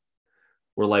killers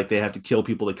where like they have to kill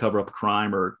people to cover up a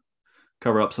crime or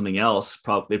cover up something else.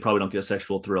 They probably don't get a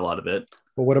sexual thrill out of it.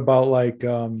 But what about like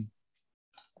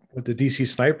with the DC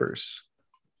snipers?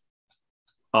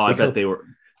 Oh, I bet they were.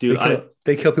 Dude,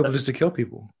 they kill people just to kill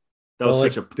people. That was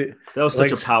such a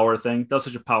power thing. That was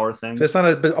such a power thing. That's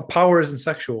not a power isn't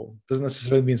sexual. Doesn't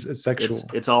necessarily mean it's sexual.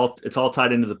 It's all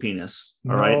tied into the penis.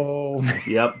 All right.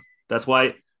 Yep. That's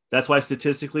why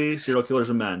statistically serial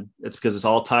killers are men. It's because it's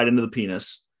all tied into the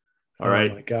penis. All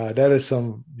right. Oh my God, that is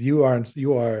you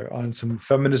are on some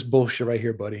feminist bullshit right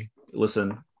here, buddy.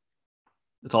 Listen,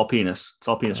 it's all penis. It's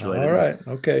all penis related. All right.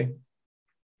 Okay.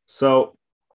 So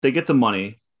they get the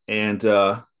money and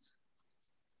good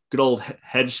old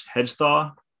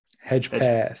Hedgehog,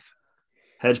 Hedgehog,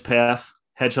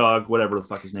 whatever the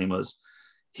fuck his name was.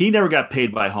 He never got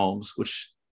paid by Holmes,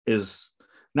 which is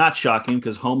not shocking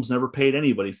because Holmes never paid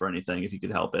anybody for anything if he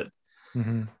could help it.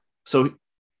 Mm-hmm. So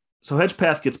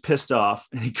Hedgepath gets pissed off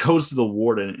and he goes to the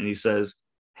warden and he says,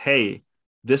 hey,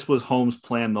 this was Holmes'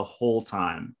 plan the whole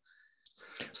time.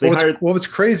 So what's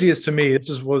craziest to me, this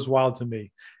just was wild to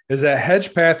me, is that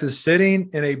Hedgepath is sitting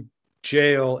in a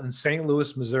jail in St.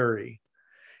 Louis, Missouri,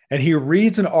 and he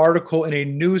reads an article in a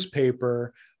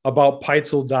newspaper about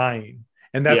Peitzel dying.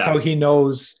 And that's how he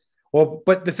knows. Well,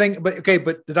 but the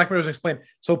documentary doesn't explain.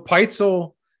 So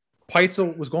Peitzel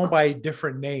was going by a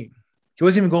different name. He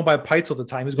wasn't even going by Peitzel at the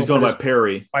time. He was going by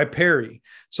Perry. By Perry.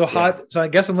 So I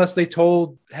guess unless they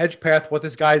told Hedgepath what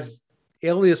this guy's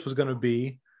alias was going to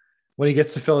be when he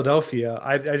gets to Philadelphia,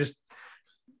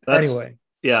 anyway.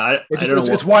 Yeah,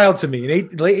 it's wild to me. In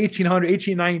late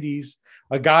 1890s,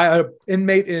 an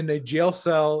inmate in a jail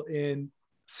cell in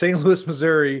St. Louis,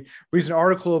 Missouri, reads an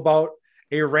article about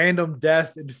a random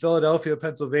death in Philadelphia,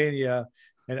 Pennsylvania.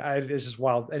 And it's just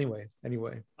wild. Anyway.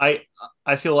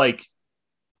 I feel like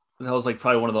that was like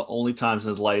probably one of the only times in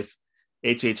his life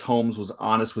H.H. Holmes was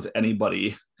honest with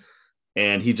anybody,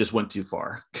 and he just went too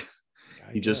far.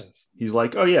 He's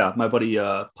like, oh yeah, my buddy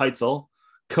Peitzel,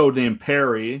 codename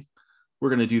Perry, we're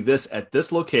going to do this at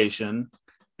this location,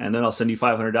 and then I'll send you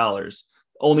 $500.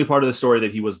 Only part of the story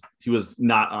that he was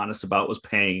not honest about was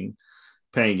paying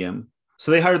him.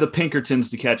 So they hired the Pinkertons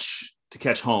to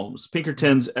catch Holmes.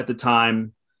 Pinkertons at the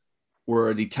time were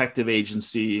a detective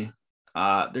agency.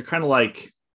 They're kind of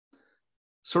like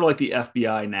sort of like the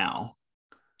FBI now,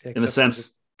 in the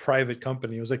sense private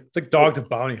company. It was like, it's like Dog the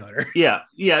Bounty Hunter. Yeah.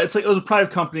 It's like, it was a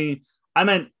private company. I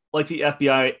meant like the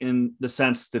FBI in the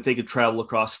sense that they could travel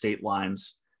across state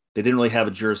lines. They didn't really have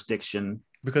a jurisdiction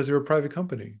because they were a private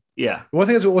company. Yeah. One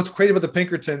thing is what's crazy about the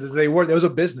Pinkertons is it was a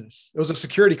business. It was a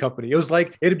security company. It was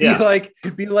like, it'd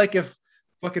be like if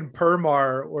fucking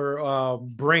Permar or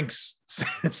Brinks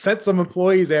sent some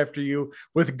employees after you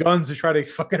with guns to try to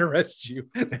fucking arrest you.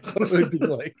 That's what it would be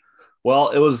like. Well,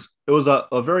 it was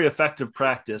a very effective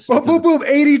practice. Boom, boom, boom,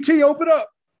 ADT, open up.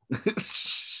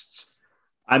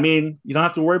 I mean, you don't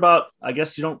have to worry about, I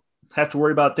guess you don't have to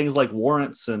worry about things like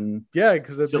warrants and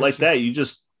because shit like that. You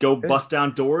just go bust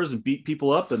down doors and beat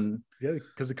people up. And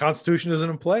because the Constitution isn't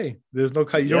in play. There's no,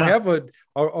 you don't have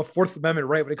a Fourth Amendment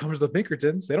right when it comes to the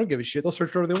Pinkertons. They don't give a shit. They'll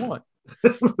search whatever they want.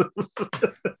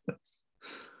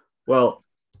 Well,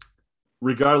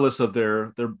 regardless of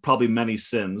their probably many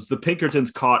sins, the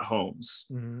Pinkertons caught Holmes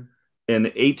in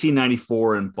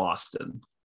 1894 in Boston,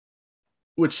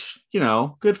 which,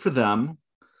 good for them.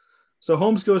 So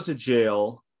Holmes goes to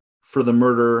jail for the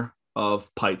murder of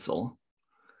Peitzel.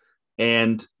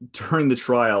 And during the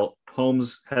trial,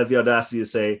 Holmes has the audacity to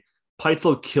say,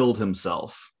 Peitzel killed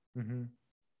himself. Mm-hmm.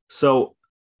 So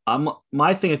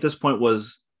my thing at this point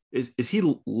was, is he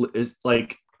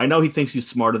like, I know he thinks he's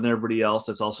smarter than everybody else.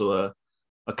 That's also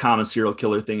a common serial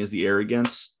killer thing, is the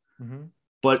arrogance. Mm-hmm.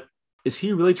 But is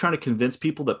he really trying to convince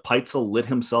people that Peitzel lit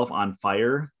himself on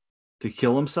fire to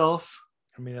kill himself?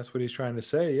 I mean, that's what he's trying to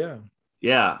say. Yeah.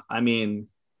 Yeah. I mean,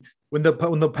 when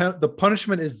the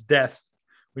punishment is death,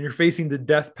 when you're facing the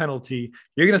death penalty,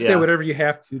 you're going to say whatever you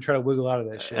have to try to wiggle out of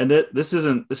that shit. And this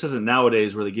isn't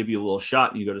nowadays where they give you a little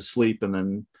shot and you go to sleep and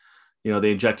then,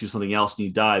 they inject you something else and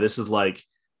you die. This is like,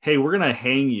 hey, we're going to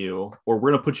hang you, or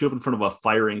we're going to put you up in front of a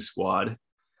firing squad.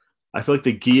 I feel like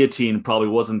the guillotine probably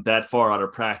wasn't that far out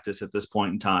of practice at this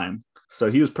point in time.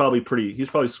 So he was probably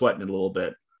sweating it a little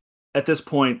bit. At this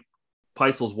point,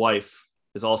 Peitzel's wife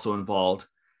is also involved,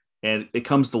 and it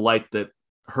comes to light that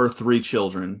her 3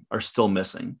 children are still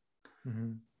missing.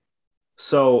 Mm-hmm.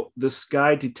 So this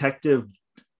guy, Detective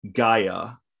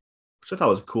Gaia, which I thought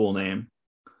was a cool name,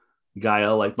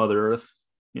 Gaia, like Mother Earth,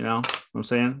 you know what I'm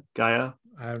saying? Gaia.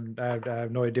 I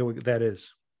have no idea what that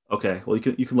is. Okay, well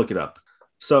you can look it up.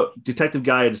 So Detective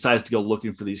Gaia decides to go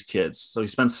looking for these kids. So he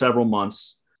spent several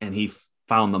months and he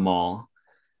found them all.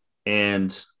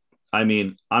 And I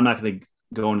mean, I'm not going to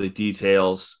go into the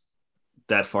details,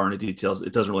 that far into details.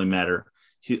 It doesn't really matter.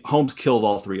 Holmes killed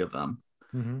all 3 of them.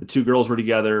 Mm-hmm. The 2 girls were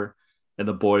together and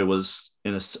the boy was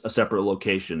in a separate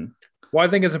location. Well, I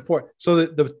think it's important. So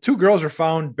the 2 girls are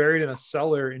found buried in a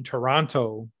cellar in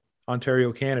Toronto,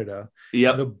 Ontario, Canada.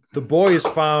 Yeah. The boy is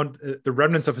found, the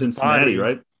remnants of his Cincinnati,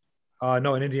 body. Right?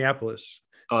 No, in Indianapolis.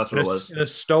 Oh, that's what it was. In a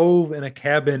stove in a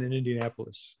cabin in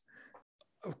Indianapolis.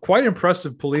 Quite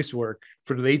impressive police work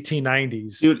for the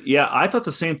 1890s. Dude, yeah, I thought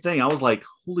the same thing. I was like,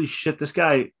 holy shit, this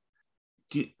guy,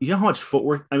 you know how much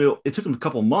footwork? I mean, it took him a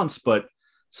couple months, but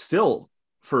still,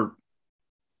 for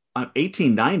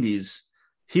 1890s,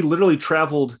 he literally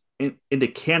traveled into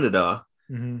Canada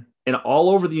and all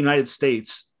over the United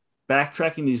States,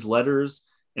 backtracking these letters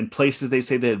and places they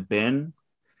say they had been.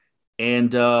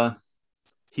 And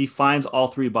he finds all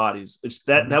 3 bodies.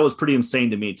 That was pretty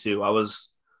insane to me too. I was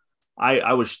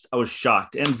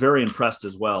shocked and very impressed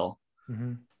as well.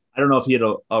 Mm-hmm. I don't know if he had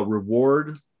a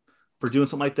reward for doing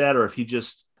something like that, or if he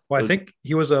just. Well, I think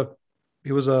he was a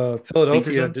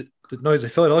Philadelphia. He's a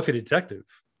Philadelphia detective.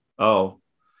 Oh,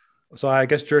 so I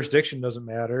guess jurisdiction doesn't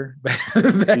matter. He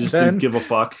just didn't give a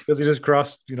fuck because he just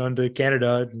crossed, into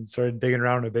Canada and started digging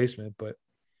around in the basement. But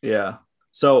yeah,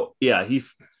 so yeah, he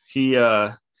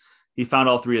found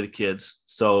all 3 of the kids.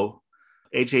 So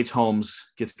H.H. Holmes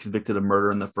gets convicted of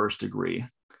murder in the 1st degree,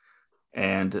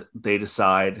 and they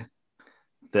decide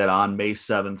that on May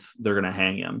 7th they're going to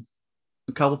hang him.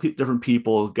 A couple different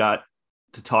people got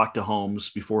to talk to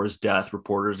Holmes before his death,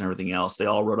 reporters and everything else. They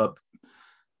all wrote up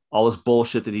all this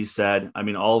bullshit that he said. I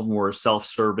mean, all of them were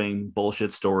self-serving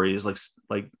bullshit stories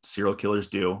like serial killers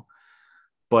do.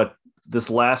 But this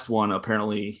last one,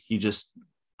 apparently he just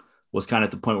was kind of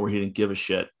at the point where he didn't give a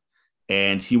shit.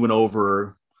 And he went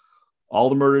over all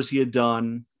the murders he had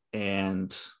done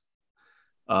and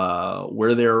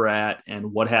where they were at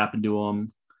and what happened to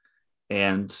him.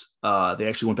 And they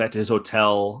actually went back to his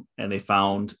hotel and they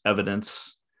found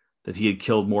evidence that he had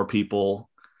killed more people.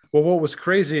 Well, what was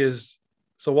crazy is,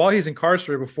 so while he's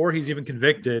incarcerated, before he's even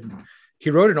convicted, he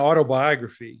wrote an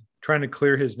autobiography trying to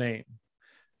clear his name.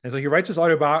 And so he writes his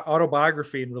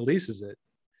autobiography and releases it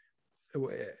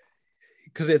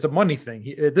because it's a money thing.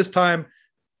 At this time,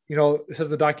 it says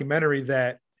the documentary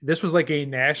that this was like a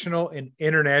national and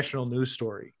international news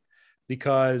story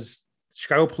because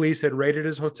Chicago police had raided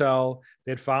his hotel.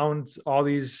 They had found all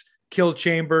these kill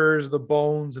chambers, the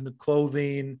bones and the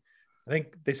clothing. I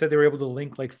think they said they were able to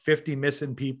link like 50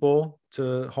 missing people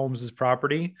to Holmes's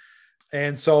property.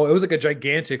 And so it was like a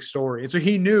gigantic story. And so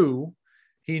he knew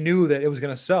that it was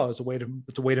going to sell. It's a way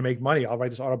to make money. I'll write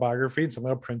this autobiography and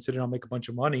someone will print it and I'll make a bunch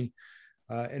of money.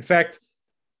 In fact,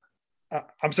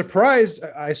 I'm surprised.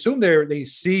 I assume they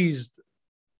seized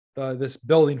this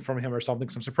building from him or something.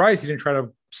 So I'm surprised he didn't try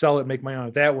to sell it, make money on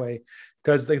it that way.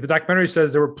 Because like the documentary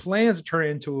says, there were plans to turn it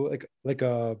into like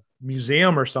a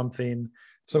museum or something,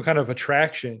 some kind of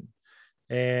attraction.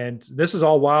 And this is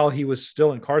all while he was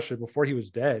still incarcerated, before he was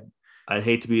dead. I'd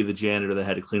hate to be the janitor that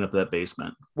had to clean up that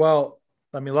basement. Well,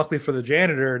 I mean, luckily for the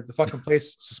janitor, the fucking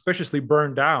place suspiciously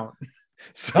burned down.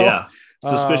 So yeah,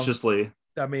 suspiciously.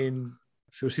 I mean,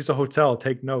 so she's a hotel.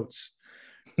 Take notes.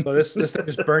 So this thing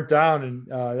just burnt down, and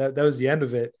that was the end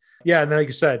of it. Yeah, and then like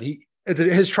you said,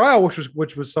 his trial,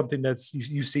 which was something that's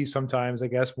you see sometimes. I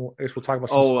guess we'll talk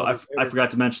about. I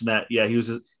forgot to mention that. Yeah,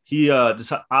 he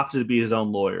opted to be his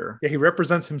own lawyer. Yeah, he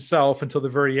represents himself until the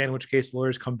very end, in which case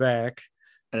lawyers come back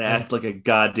and act like a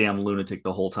goddamn lunatic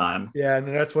the whole time. Yeah, and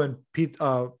then that's when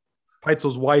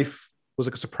Peitzel's wife was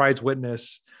like a surprise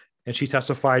witness, and she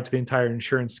testified to the entire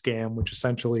insurance scam, which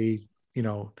essentially,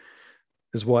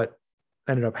 is what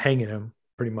ended up hanging him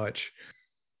pretty much.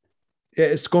 Yeah,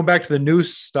 it's going back to the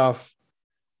news stuff.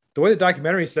 The way the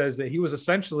documentary says that he was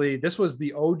this was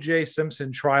the O.J.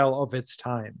 Simpson trial of its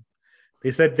time.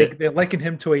 They said they likened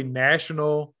him to a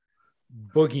national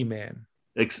boogeyman.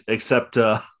 Except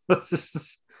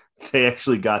they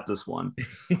actually got this one.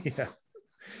 Yeah.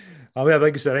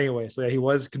 Like you said, anyway. So yeah, he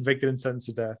was convicted and sentenced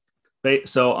to death.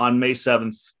 So on May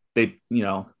 7th, they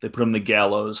put him in the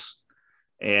gallows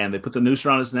and they put the noose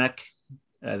around his neck,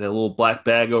 the little black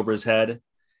bag over his head.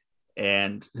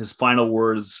 And his final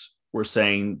words was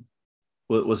him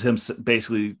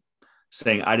basically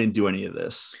saying, "I didn't do any of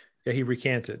this." Yeah, he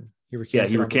recanted. He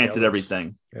recanted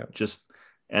everything. Yeah.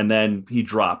 And then he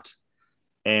dropped.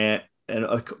 And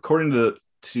according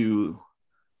to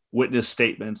witness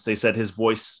statements, they said his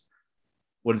voice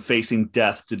when facing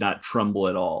death did not tremble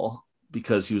at all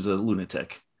because he was a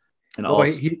lunatic. And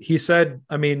he said,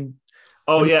 I mean,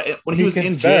 when he was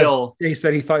in jail, he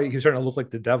said he thought he was starting to look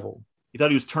like the devil. He thought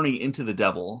he was turning into the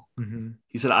devil. Mm-hmm.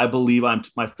 He said, "I believe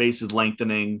my face is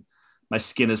lengthening. My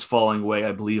skin is falling away.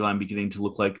 I believe I'm beginning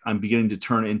to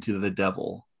turn into the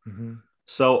devil." Mm-hmm.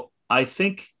 So I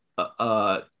think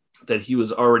that he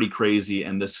was already crazy,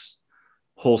 and this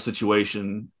whole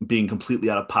situation being completely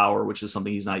out of power, which is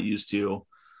something he's not used to,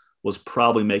 was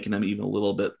probably making him even a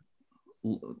little bit,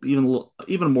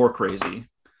 even more crazy.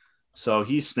 So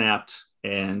he snapped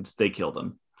and they killed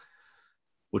him,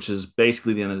 which is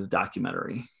basically the end of the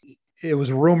documentary. It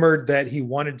was rumored that he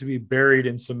wanted to be buried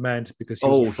in cement because he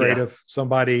was afraid of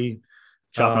somebody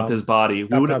chopping up his body.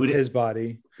 His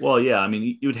body. Well, yeah. I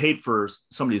mean, you would hate for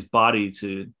somebody's body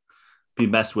to be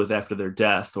messed with after their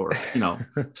death, or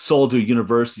sold to a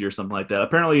university or something like that.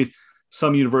 Apparently,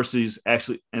 some universities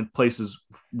actually and places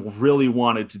really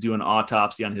wanted to do an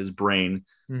autopsy on his brain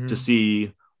to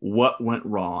see what went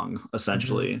wrong,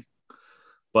 essentially. Mm-hmm.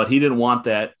 But he didn't want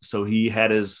that, so he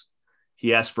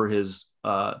asked for his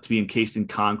to be encased in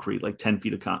concrete, like 10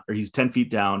 feet or he's 10 feet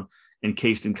down,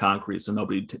 encased in concrete, so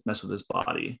nobody mess with his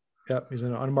body. Yep, he's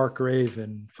in an unmarked grave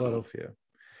in Philadelphia.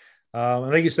 I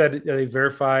think you said they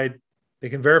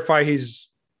can verify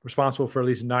he's responsible for at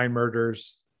least 9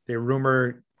 murders.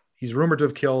 He's rumored to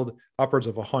have killed upwards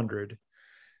of 100.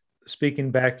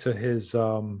 Speaking back to his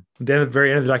the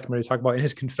very end of the documentary, talk about in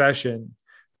his confession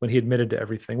when he admitted to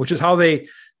everything, which is how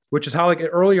like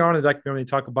early on in the documentary, they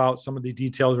talk about some of the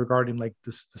details regarding like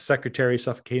the secretary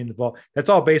suffocating the vault. That's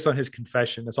all based on his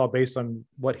confession. That's all based on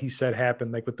what he said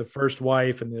happened, like with the first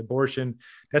wife and the abortion.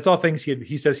 That's all things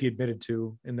he says he admitted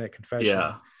to in that confession.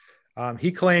 Yeah.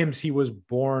 He claims he was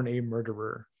born a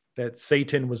murderer. that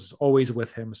Satan was always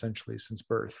with him essentially since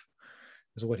birth,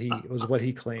 is what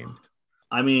he claimed.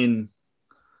 I mean,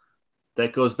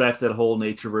 that goes back to that whole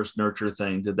nature versus nurture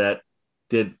thing.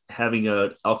 Did having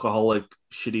a alcoholic,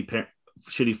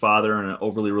 shitty father and an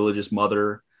overly religious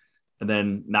mother, and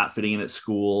then not fitting in at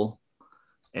school,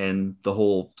 and the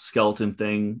whole skeleton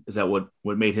thing, is that what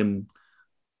made him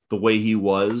the way he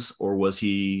was, or was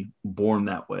he born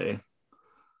that way?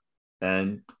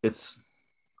 And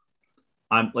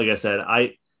like I said,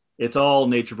 it's all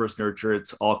nature versus nurture.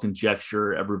 It's all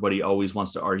conjecture. Everybody always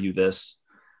wants to argue this.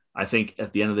 I think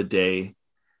at the end of the day,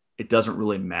 it doesn't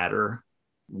really matter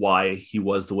why he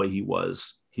was the way he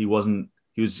was. He was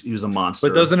a monster.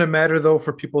 But doesn't it matter though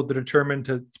for people to determine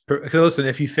listen,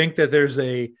 if you think that there's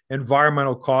a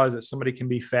environmental cause that somebody can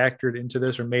be factored into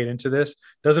this or made into this,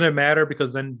 doesn't it matter?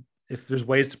 Because then if there's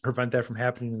ways to prevent that from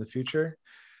happening in the future.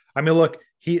 I mean, look,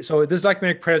 so this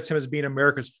documentary credits him as being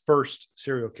America's first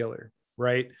serial killer,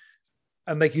 right?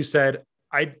 And like you said,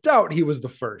 I doubt he was the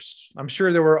first. I'm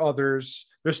sure there were others.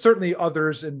 There's certainly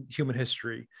others in human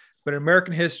history, but in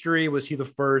American history, was he the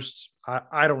first?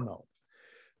 I don't know.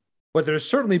 But there's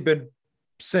certainly been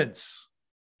since.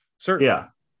 Certainly. Yeah.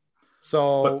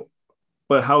 So,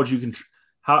 but how would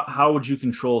you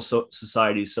control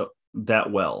society so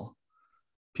that well?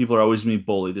 People are always going to be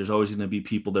bullied. There's always going to be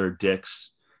people that are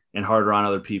dicks and harder on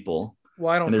other people.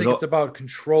 Well, I don't think it's about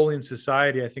controlling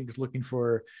society. I think it's looking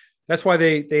for. That's why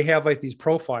they have like these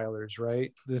profilers,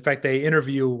 right? The fact they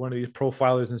interview one of these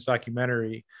profilers in this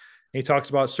documentary, and he talks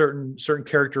about certain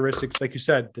characteristics, like you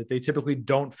said, that they typically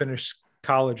don't finish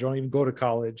college, don't even go to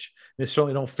college. They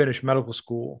certainly don't finish medical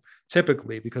school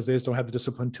typically because they just don't have the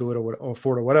discipline to it or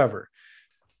afford or whatever.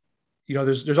 You know,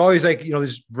 there's always like, you know,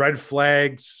 these red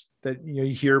flags that, you know,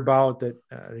 you hear about that.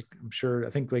 I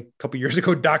think like a couple of years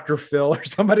ago, Dr. Phil or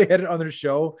somebody had it on their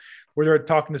show where they're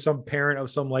talking to some parent of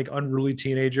some like unruly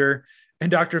teenager. And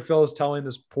Dr. Phil is telling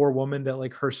this poor woman that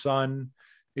like her son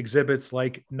exhibits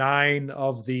like 9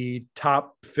 of the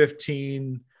top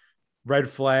 15 red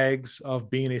flags of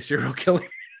being a serial killer.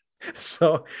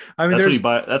 So, I mean,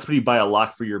 that's what you buy a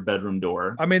lock for your bedroom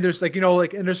door. I mean, there's like, you know,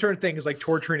 like, and there's certain things like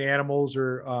torturing animals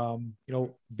or, you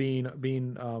know, being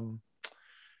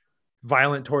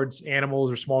violent towards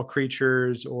animals or small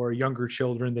creatures or younger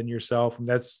children than yourself. And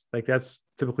that's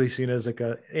typically seen as like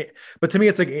but to me,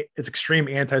 it's like, it's extreme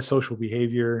antisocial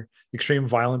behavior, extreme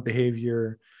violent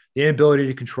behavior, the inability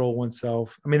to control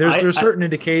oneself. I mean, there's certain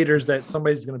indicators that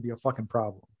somebody's going to be a fucking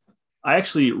problem. I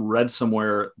actually read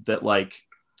somewhere that like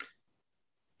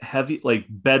heavy, like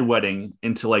bedwetting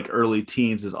into like early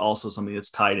teens is also something that's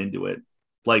tied into it.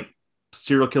 Like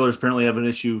serial killers apparently have an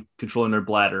issue controlling their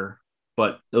bladder,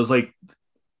 but there's like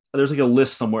a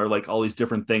list somewhere, like all these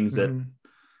different things that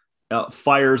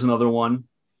fire's another one.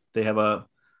 They have a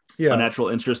natural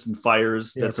interest in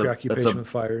fires. Yeah, preoccupation with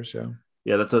fires.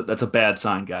 Yeah. That's a bad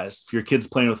sign, guys. If your kid's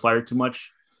playing with fire too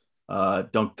much,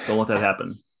 don't let that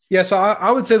happen. Yeah, so I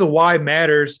would say the why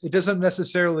matters. It doesn't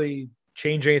necessarily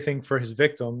change anything for his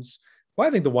victims. Well,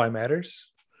 I think the why matters.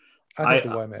 I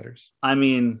think the why matters. I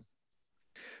mean,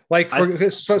 like so like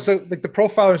the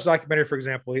profiler's documentary, for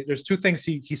example, there's 2 things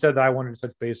he said that I wanted to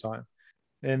touch base on.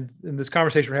 And in this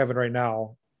conversation we're having right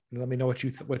now, let me know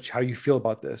how you feel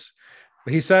about this.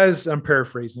 But he says, I'm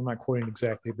paraphrasing, I'm not quoting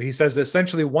exactly, but he says that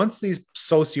essentially once these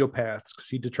sociopaths, because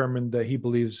he determined that he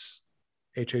believes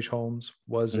H.H. Holmes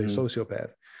was a sociopath.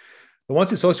 But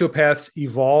once the sociopaths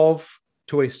evolve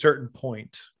to a certain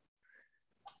point,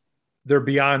 they're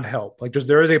beyond help. Like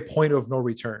there is a point of no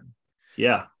return.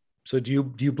 Yeah. So do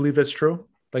you believe that's true?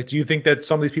 Like, do you think that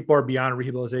some of these people are beyond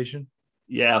rehabilitation?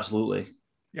 Yeah, absolutely.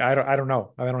 Yeah, I don't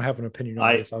know. I don't have an opinion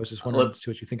on this. I was just wondering to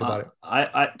see what you think about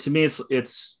it. To me, it's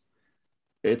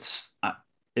if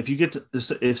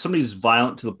somebody's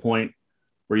violent to the point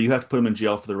where you have to put them in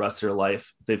jail for the rest of their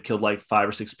life, if they've killed like 5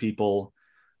 or 6 people,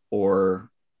 or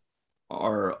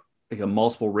are like a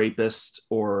multiple rapist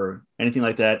or anything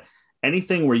like that,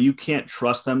 anything where you can't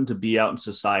trust them to be out in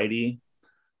society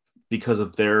because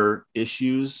of their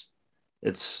issues,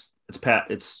 it's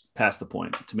past the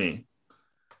point to me.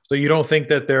 So you don't think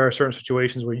that there are certain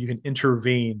situations where you can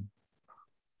intervene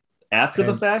after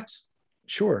the fact?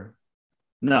 Sure.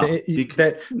 No,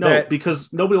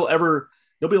 because nobody will ever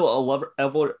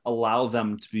allow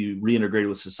them to be reintegrated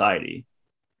with society.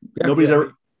 Yeah, Nobody's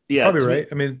ever. Yeah, probably right.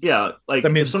 I mean, yeah, like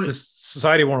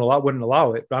society wouldn't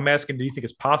allow it. But I'm asking, do you think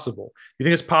it's possible? Do you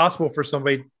think it's possible for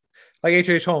somebody like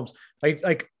H.H. Holmes,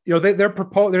 like you know,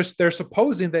 they're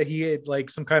supposing that he had like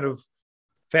some kind of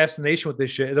fascination with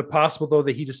this shit. Is it possible though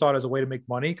that he just saw it as a way to make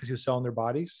money because he was selling their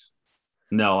bodies?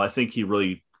 No, I think he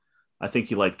liked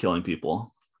killing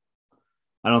people.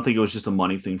 I don't think it was just a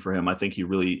money thing for him. I think he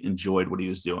really enjoyed what he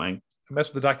was doing. And that's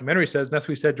what the documentary says. And that's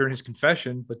what he said during his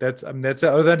confession. But that's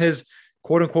other than his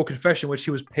quote unquote confession, which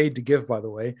he was paid to give, by the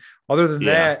way. Other than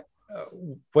that,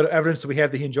 what evidence do we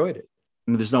have that he enjoyed it?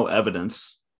 I mean, there's no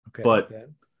evidence, Okay, but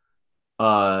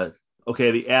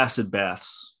okay, the acid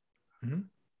baths. Mm-hmm.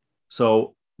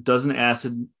 So doesn't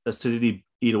acidity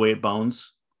eat away at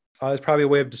bones? It's probably a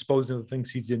way of disposing of the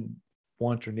things he didn't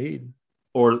want or need,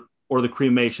 or the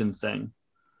cremation thing.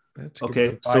 That's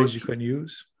okay. So you couldn't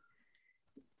use.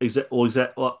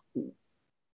 Well,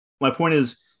 my point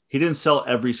is he didn't sell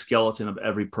every skeleton of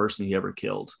every person he ever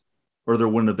killed, or there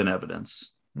wouldn't have been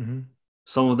evidence. Mm-hmm.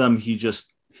 Some of them he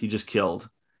just killed.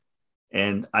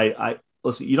 And I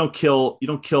listen, you don't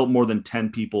kill more than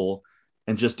 10 people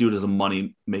and just do it as a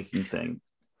money making thing.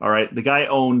 All right. The guy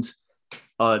owned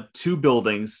 2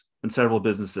 buildings and several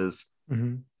businesses.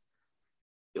 Mm-hmm.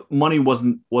 Money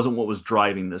wasn't what was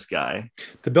driving this guy.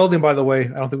 The building, by the way,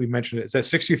 I don't think we mentioned it. It's at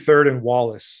 63rd and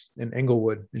Wallace in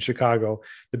Englewood in Chicago.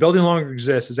 The building no longer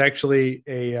exists. It's actually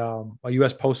a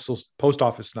U.S. post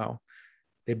office now.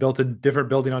 They built a different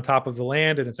building on top of the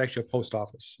land, and it's actually a post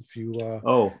office. If you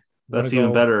that's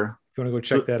even better. If you want to go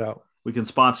check that out, we can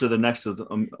sponsor the next of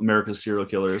America's serial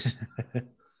killers. Yeah,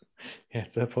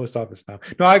 it's a post office now.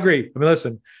 No, I agree. I mean,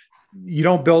 listen, you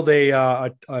don't build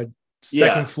a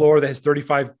second floor that has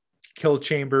 35 kill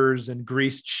chambers and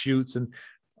greased chutes. And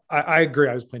I agree.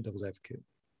 I was playing devil's advocate.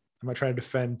 I'm not trying to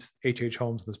defend H.H.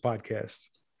 Holmes in this podcast.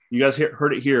 You guys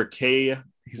heard it here.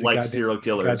 He's like serial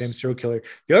killers. Goddamn serial killer.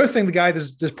 The other thing the guy,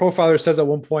 this profiler says at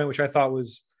one point, which I thought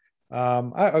was,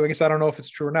 I guess I don't know if it's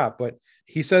true or not, but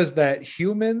he says that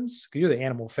humans, you're the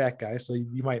animal fact guy, so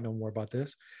you might know more about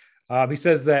this. He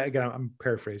says that, again, I'm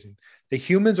paraphrasing, the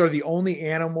humans are the only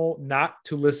animal not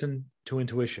to listen to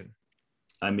intuition.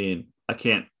 I mean, I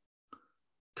can't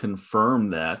confirm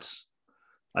that.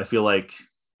 I feel like,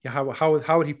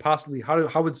 how would he possibly,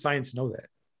 how would science know that?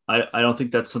 I don't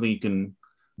think that's something you can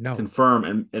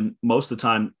confirm. And most of the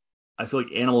time, I feel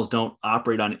like animals don't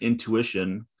operate on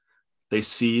intuition. They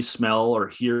see, smell, or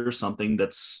hear something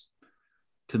that's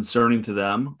concerning to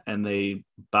them, and they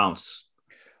bounce.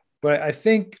 But I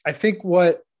think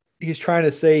what he's trying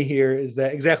to say here is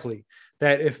that exactly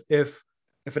that if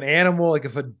an animal, like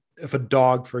if a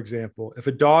dog, for example, if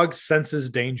a dog senses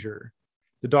danger,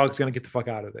 the dog's going to get the fuck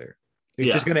out of there.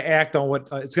 It's just going to act on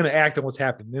what's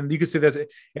happening. And you can see that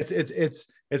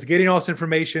it's getting all this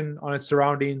information on its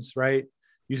surroundings, right?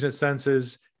 Using its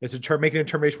senses. It's making a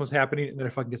determination what's happening, and then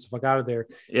it fucking gets the fuck out of there.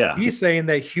 Yeah. He's saying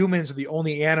that humans are the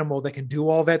only animal that can do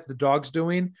all that the dog's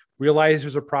doing, realize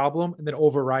there's a problem, and then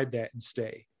override that and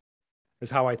stay.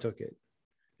 Is how I took it.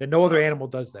 And no other animal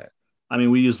does that. I mean,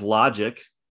 we use logic,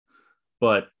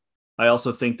 but I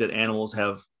also think that animals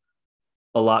have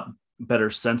a lot better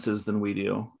senses than we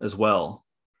do as well.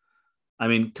 I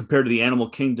mean, compared to the animal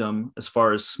kingdom, as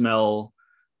far as smell,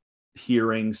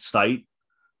 hearing, sight,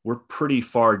 we're pretty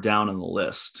far down on the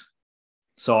list.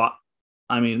 So,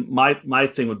 I mean, my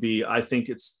thing would be, I think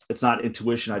it's not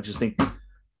intuition. I just think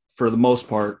for the most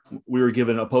part, we were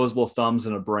given opposable thumbs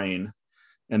and a brain,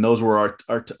 and those were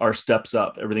our steps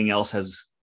up. Everything else has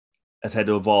had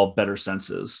to evolve better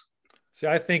senses. See,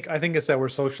 I think it's that we're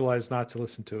socialized not to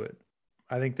listen to it.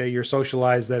 I think that you're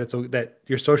socialized that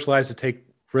you're socialized to take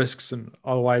risks and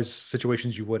otherwise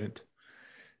situations you wouldn't.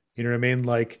 You know what I mean?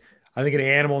 Like, I think an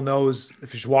animal knows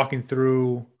if it's walking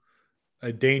through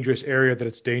a dangerous area that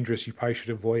it's dangerous, you probably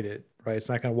should avoid it, right? It's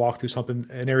not going to walk through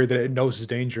an area that it knows is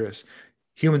dangerous.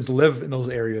 Humans live in those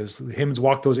areas. Humans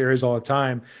walk those areas all the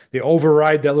time. They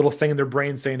override that little thing in their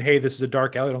brain saying, hey, this is a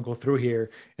dark alley, don't go through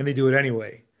here. And they do it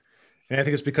anyway. And I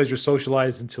think it's because you're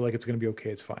socialized into like, it's going to be okay.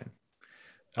 It's fine.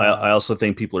 I also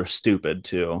think people are stupid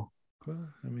too. Well,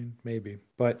 I mean, maybe,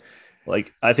 but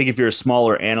like, I think if you're a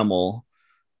smaller animal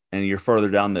and you're further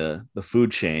down the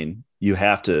food chain, you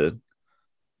have to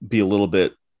be a little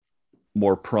bit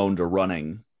more prone to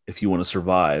running if you want to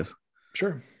survive.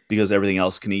 Sure. Because everything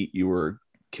else can eat you or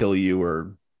kill you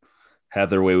or have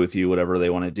their way with you, whatever they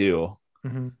want to do.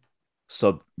 Mm-hmm.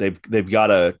 So they've got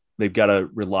to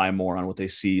rely more on what they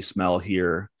see, smell,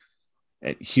 hear.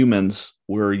 And humans,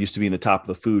 we're used to being the top of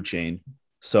the food chain.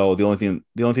 So the only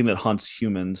thing that hunts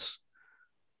humans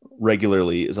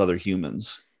regularly is other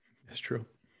humans. It's true.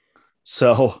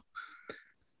 So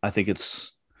I think I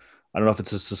don't know if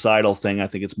it's a societal thing. I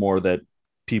think it's more that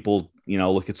people,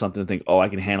 look at something and think, oh, I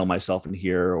can handle myself in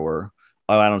here, or,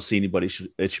 oh, I don't see anybody.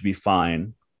 It should be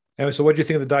fine. Anyway, so what do you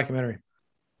think of the documentary?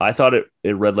 I thought it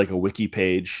read like a wiki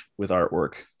page with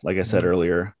artwork. Like I said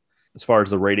earlier, as far as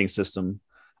the rating system,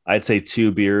 I'd say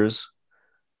 2 beers,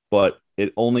 but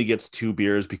it only gets 2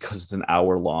 beers because it's an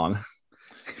hour long.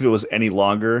 if it was any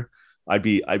longer, I'd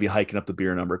be hiking up the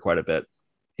beer number quite a bit.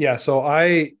 Yeah, so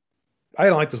I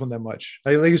don't like this one that much.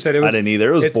 Like you said, I didn't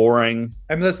either. It was it's boring.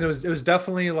 I mean, listen, it was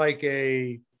definitely like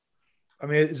I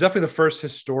mean, it's definitely the first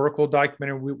historical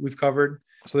documentary we've covered.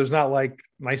 So there's not like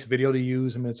nice video to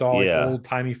use. I mean, it's all like Yeah. old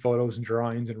timey photos and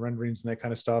drawings and renderings and that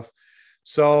kind of stuff.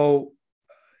 So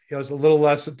it's a little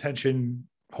less attention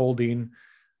holding.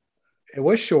 It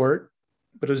was short,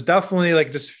 but it was definitely like,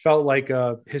 it just felt like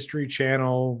a History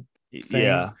Channel thing.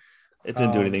 Yeah. It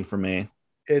didn't do Um, anything for me.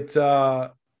 it's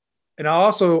and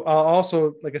I'll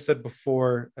also, like I said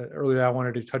before, earlier, I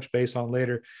wanted to touch base on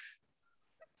later.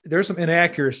 There's some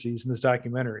inaccuracies in this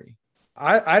documentary.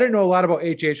 I didn't know a lot about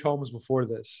H.H. Holmes before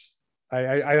this.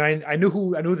 I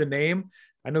knew the name.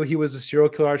 I knew he was a serial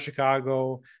killer out of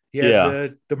Chicago. He had Yeah.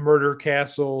 the murder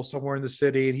castle somewhere in the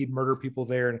city, and he'd murder people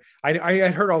there. And I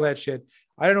heard all that shit.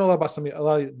 I didn't know a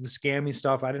lot of the scammy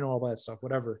stuff. I didn't know all that stuff,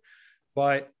 whatever.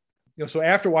 But so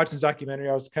after watching this documentary,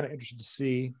 I was kind of interested to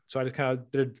see. So I just kind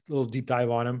of did a little deep dive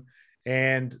on him.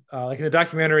 And like in the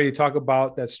documentary, they talk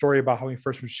about that story about how he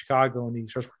first moved to Chicago and he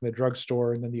starts working at the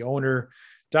drugstore, and then the owner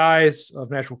dies of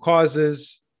natural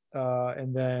causes,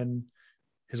 and then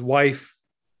his wife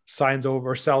signs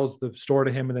over or sells the store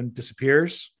to him and then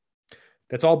disappears.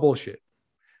 That's all bullshit.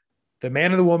 The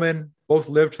man and the woman both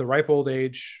lived to the ripe old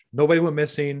age. Nobody went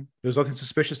missing. There was nothing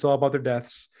suspicious at all about their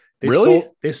deaths. Really?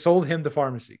 They sold him the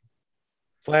pharmacy,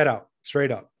 flat out,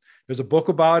 straight up. There's a book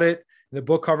about it. And the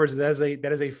book covers it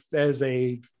as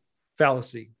a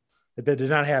fallacy that did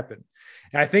not happen.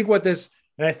 And I think what this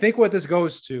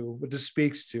goes to, what this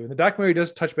speaks to, and the documentary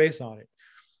does touch base on it,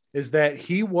 is that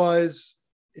it was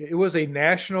a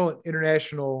national and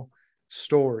international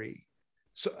story.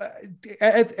 So,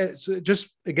 so just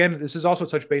again, this is also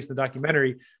touch base in the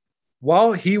documentary.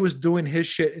 While he was doing his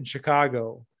shit in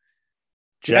Chicago,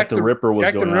 Jack the Ripper was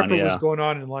going on. Yeah. was going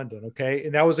on in London. Okay.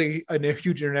 And that was a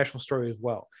huge international story as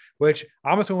well, which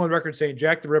I'm just on the record saying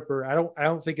Jack the Ripper. I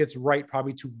don't think it's right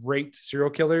probably to rate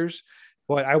serial killers,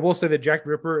 but I will say that Jack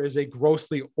the Ripper is a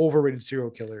grossly overrated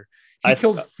serial killer.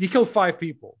 He killed 5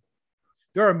 people.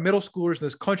 There are middle schoolers in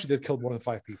this country that have killed more than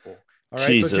 5 people. All right.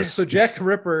 Jesus. So Jack the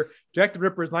Ripper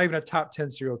is not even a top 10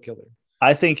 serial killer.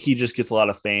 I think he just gets a lot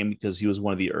of fame because he was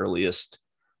one of the earliest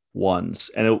ones,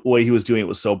 and the way he was doing it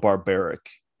was so barbaric.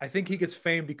 I think he gets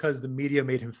fame because the media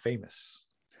made him famous.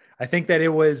 I think that it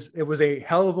was a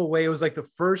hell of a way. It was like the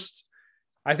first.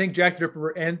 I think Jack the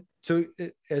Ripper and, to,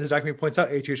 as the documentary points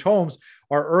out, H.H. Holmes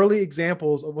are early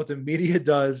examples of what the media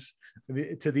does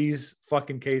to these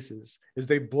fucking cases. Is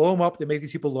they blow them up, they make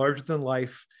these people larger than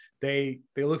life. They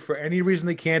look for any reason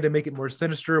they can to make it more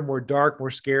sinister, more dark,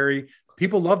 more scary.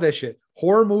 People love that shit.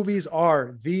 Horror movies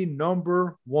are the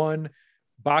number one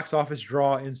box office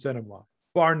draw in cinema,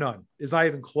 bar none. It's not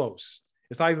even close.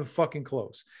 It's not even fucking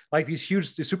close. Like the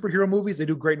superhero movies, they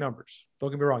do great numbers.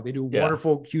 Don't get me wrong. They do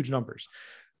wonderful, huge numbers.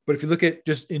 But if you look at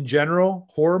just in general,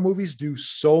 horror movies do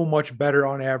so much better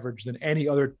on average than any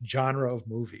other genre of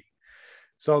movie.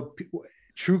 So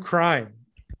true crime.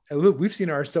 And look, we've seen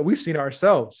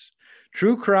ourselves.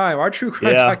 True crime. Our true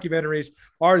crime documentaries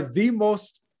are the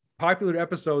most popular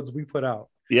episodes we put out.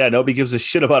 Yeah, nobody gives a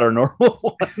shit about our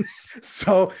normal ones.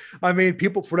 So, I mean,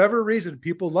 people, for whatever reason,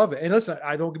 people love it. And listen,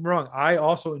 I don't get me wrong. I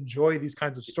also enjoy these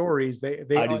kinds of stories.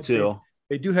 I do too.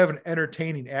 They do have an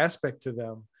entertaining aspect to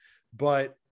them,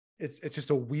 but it's just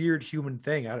a weird human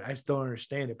thing. I just don't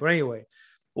understand it. But anyway,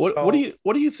 what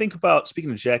do you think about,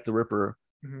 speaking of Jack the Ripper?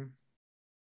 Mm-hmm.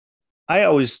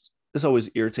 This always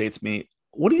irritates me.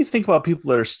 What do you think about people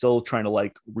that are still trying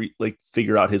to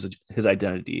figure out his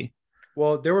identity?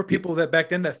 Well, there were people that back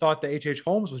then that thought that H.H.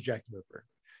 Holmes was Jack the Ripper.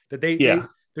 There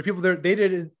are people there. They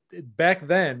did it back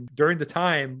then during the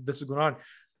time this was going on.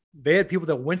 They had people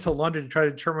that went to London to try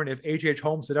to determine if H.H.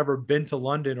 Holmes had ever been to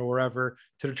London or wherever,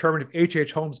 to determine if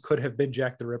H.H. Holmes could have been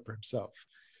Jack the Ripper himself.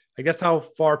 I guess how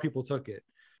far people took it.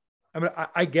 I mean,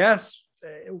 I guess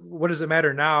what does it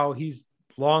matter now? He's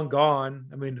long gone.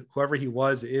 I mean, whoever he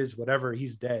was is whatever.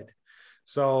 He's dead.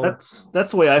 So that's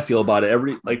the way I feel about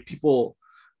it. People,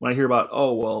 when I hear about,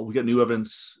 oh, well, we got new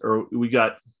evidence or we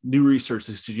got new research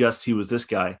that suggests he was this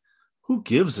guy, who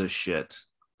gives a shit?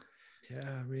 Yeah,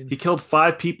 I mean, he killed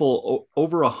 5 people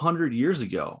over 100 years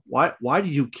ago. Why do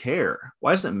you care?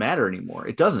 Why doesn't it matter anymore?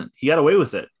 It doesn't. He got away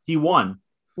with it. He won.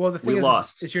 Well, the thing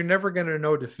is you're never going to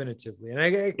know definitively.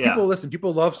 And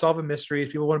people love solving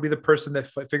mysteries. People want to be the person that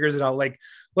figures it out. Like,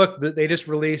 look, they just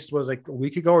released, was like a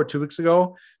week ago or 2 weeks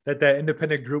ago, that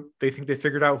independent group, they think they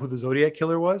figured out who the Zodiac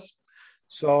killer was.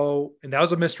 So, and that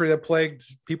was a mystery that plagued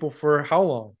people for how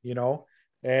long,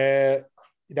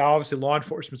 Now, obviously, law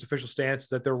enforcement's official stance is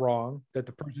that they're wrong, that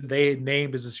the person they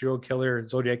named as a serial killer and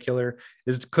Zodiac killer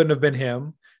couldn't have been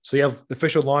him. So you have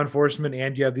official law enforcement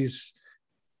and you have these,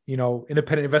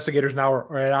 independent investigators now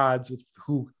are at odds with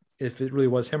who, if it really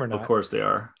was him or not. Of course they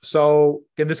are. So,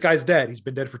 and this guy's dead. He's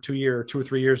been dead for 2 or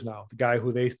 3 years now. The guy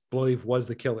who they believe was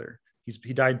the killer.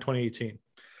 He died in 2018.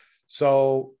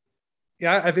 So,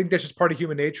 yeah, I think that's just part of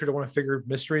human nature to want to figure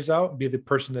mysteries out and be the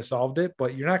person that solved it,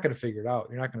 but you're not going to figure it out.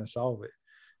 You're not going to solve it.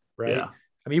 Right. Yeah.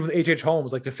 I mean, even with H.H.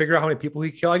 Holmes, like to figure out how many people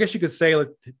he killed, I guess you could say like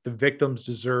the victims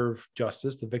deserve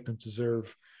justice. The victims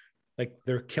deserve like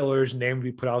their killer's name to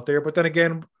be put out there. But then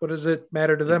again, what does it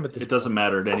matter to them at this point? It doesn't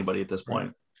matter to anybody at this point.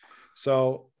 Right.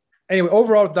 So anyway,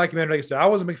 overall, the documentary, like I said, I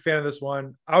wasn't a big fan of this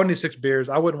one. I would need 6 beers.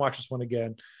 I wouldn't watch this one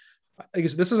again. I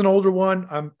guess this is an older one.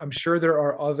 I'm sure there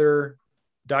are other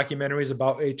documentaries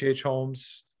about H.H.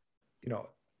 Holmes.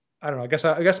 I don't know. I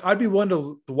guess I'd be willing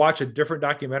to watch a different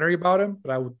documentary about him,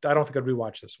 but I don't think I'd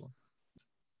rewatch this one.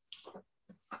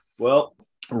 Well,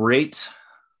 rate,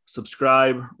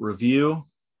 subscribe, review.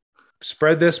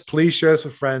 Spread this. Please share this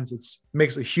with friends. It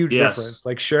makes a huge difference.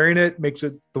 Like sharing it makes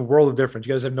it the world of difference.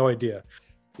 You guys have no idea.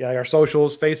 Yeah, our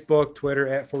socials, Facebook,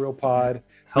 Twitter, @ForRealPod.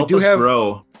 Help us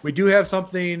grow. We do have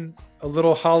something, a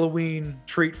little Halloween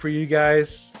treat for you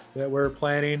guys that we're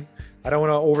planning. I don't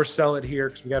want to oversell it here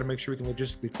because we got to make sure we can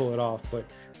logistically pull it off. But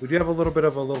we do have a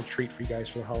little treat for you guys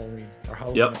for the Halloween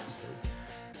episode.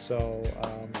 So,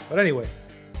 but anyway,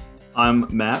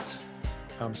 I'm Matt.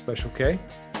 I'm Special K.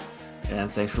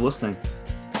 And thanks for listening.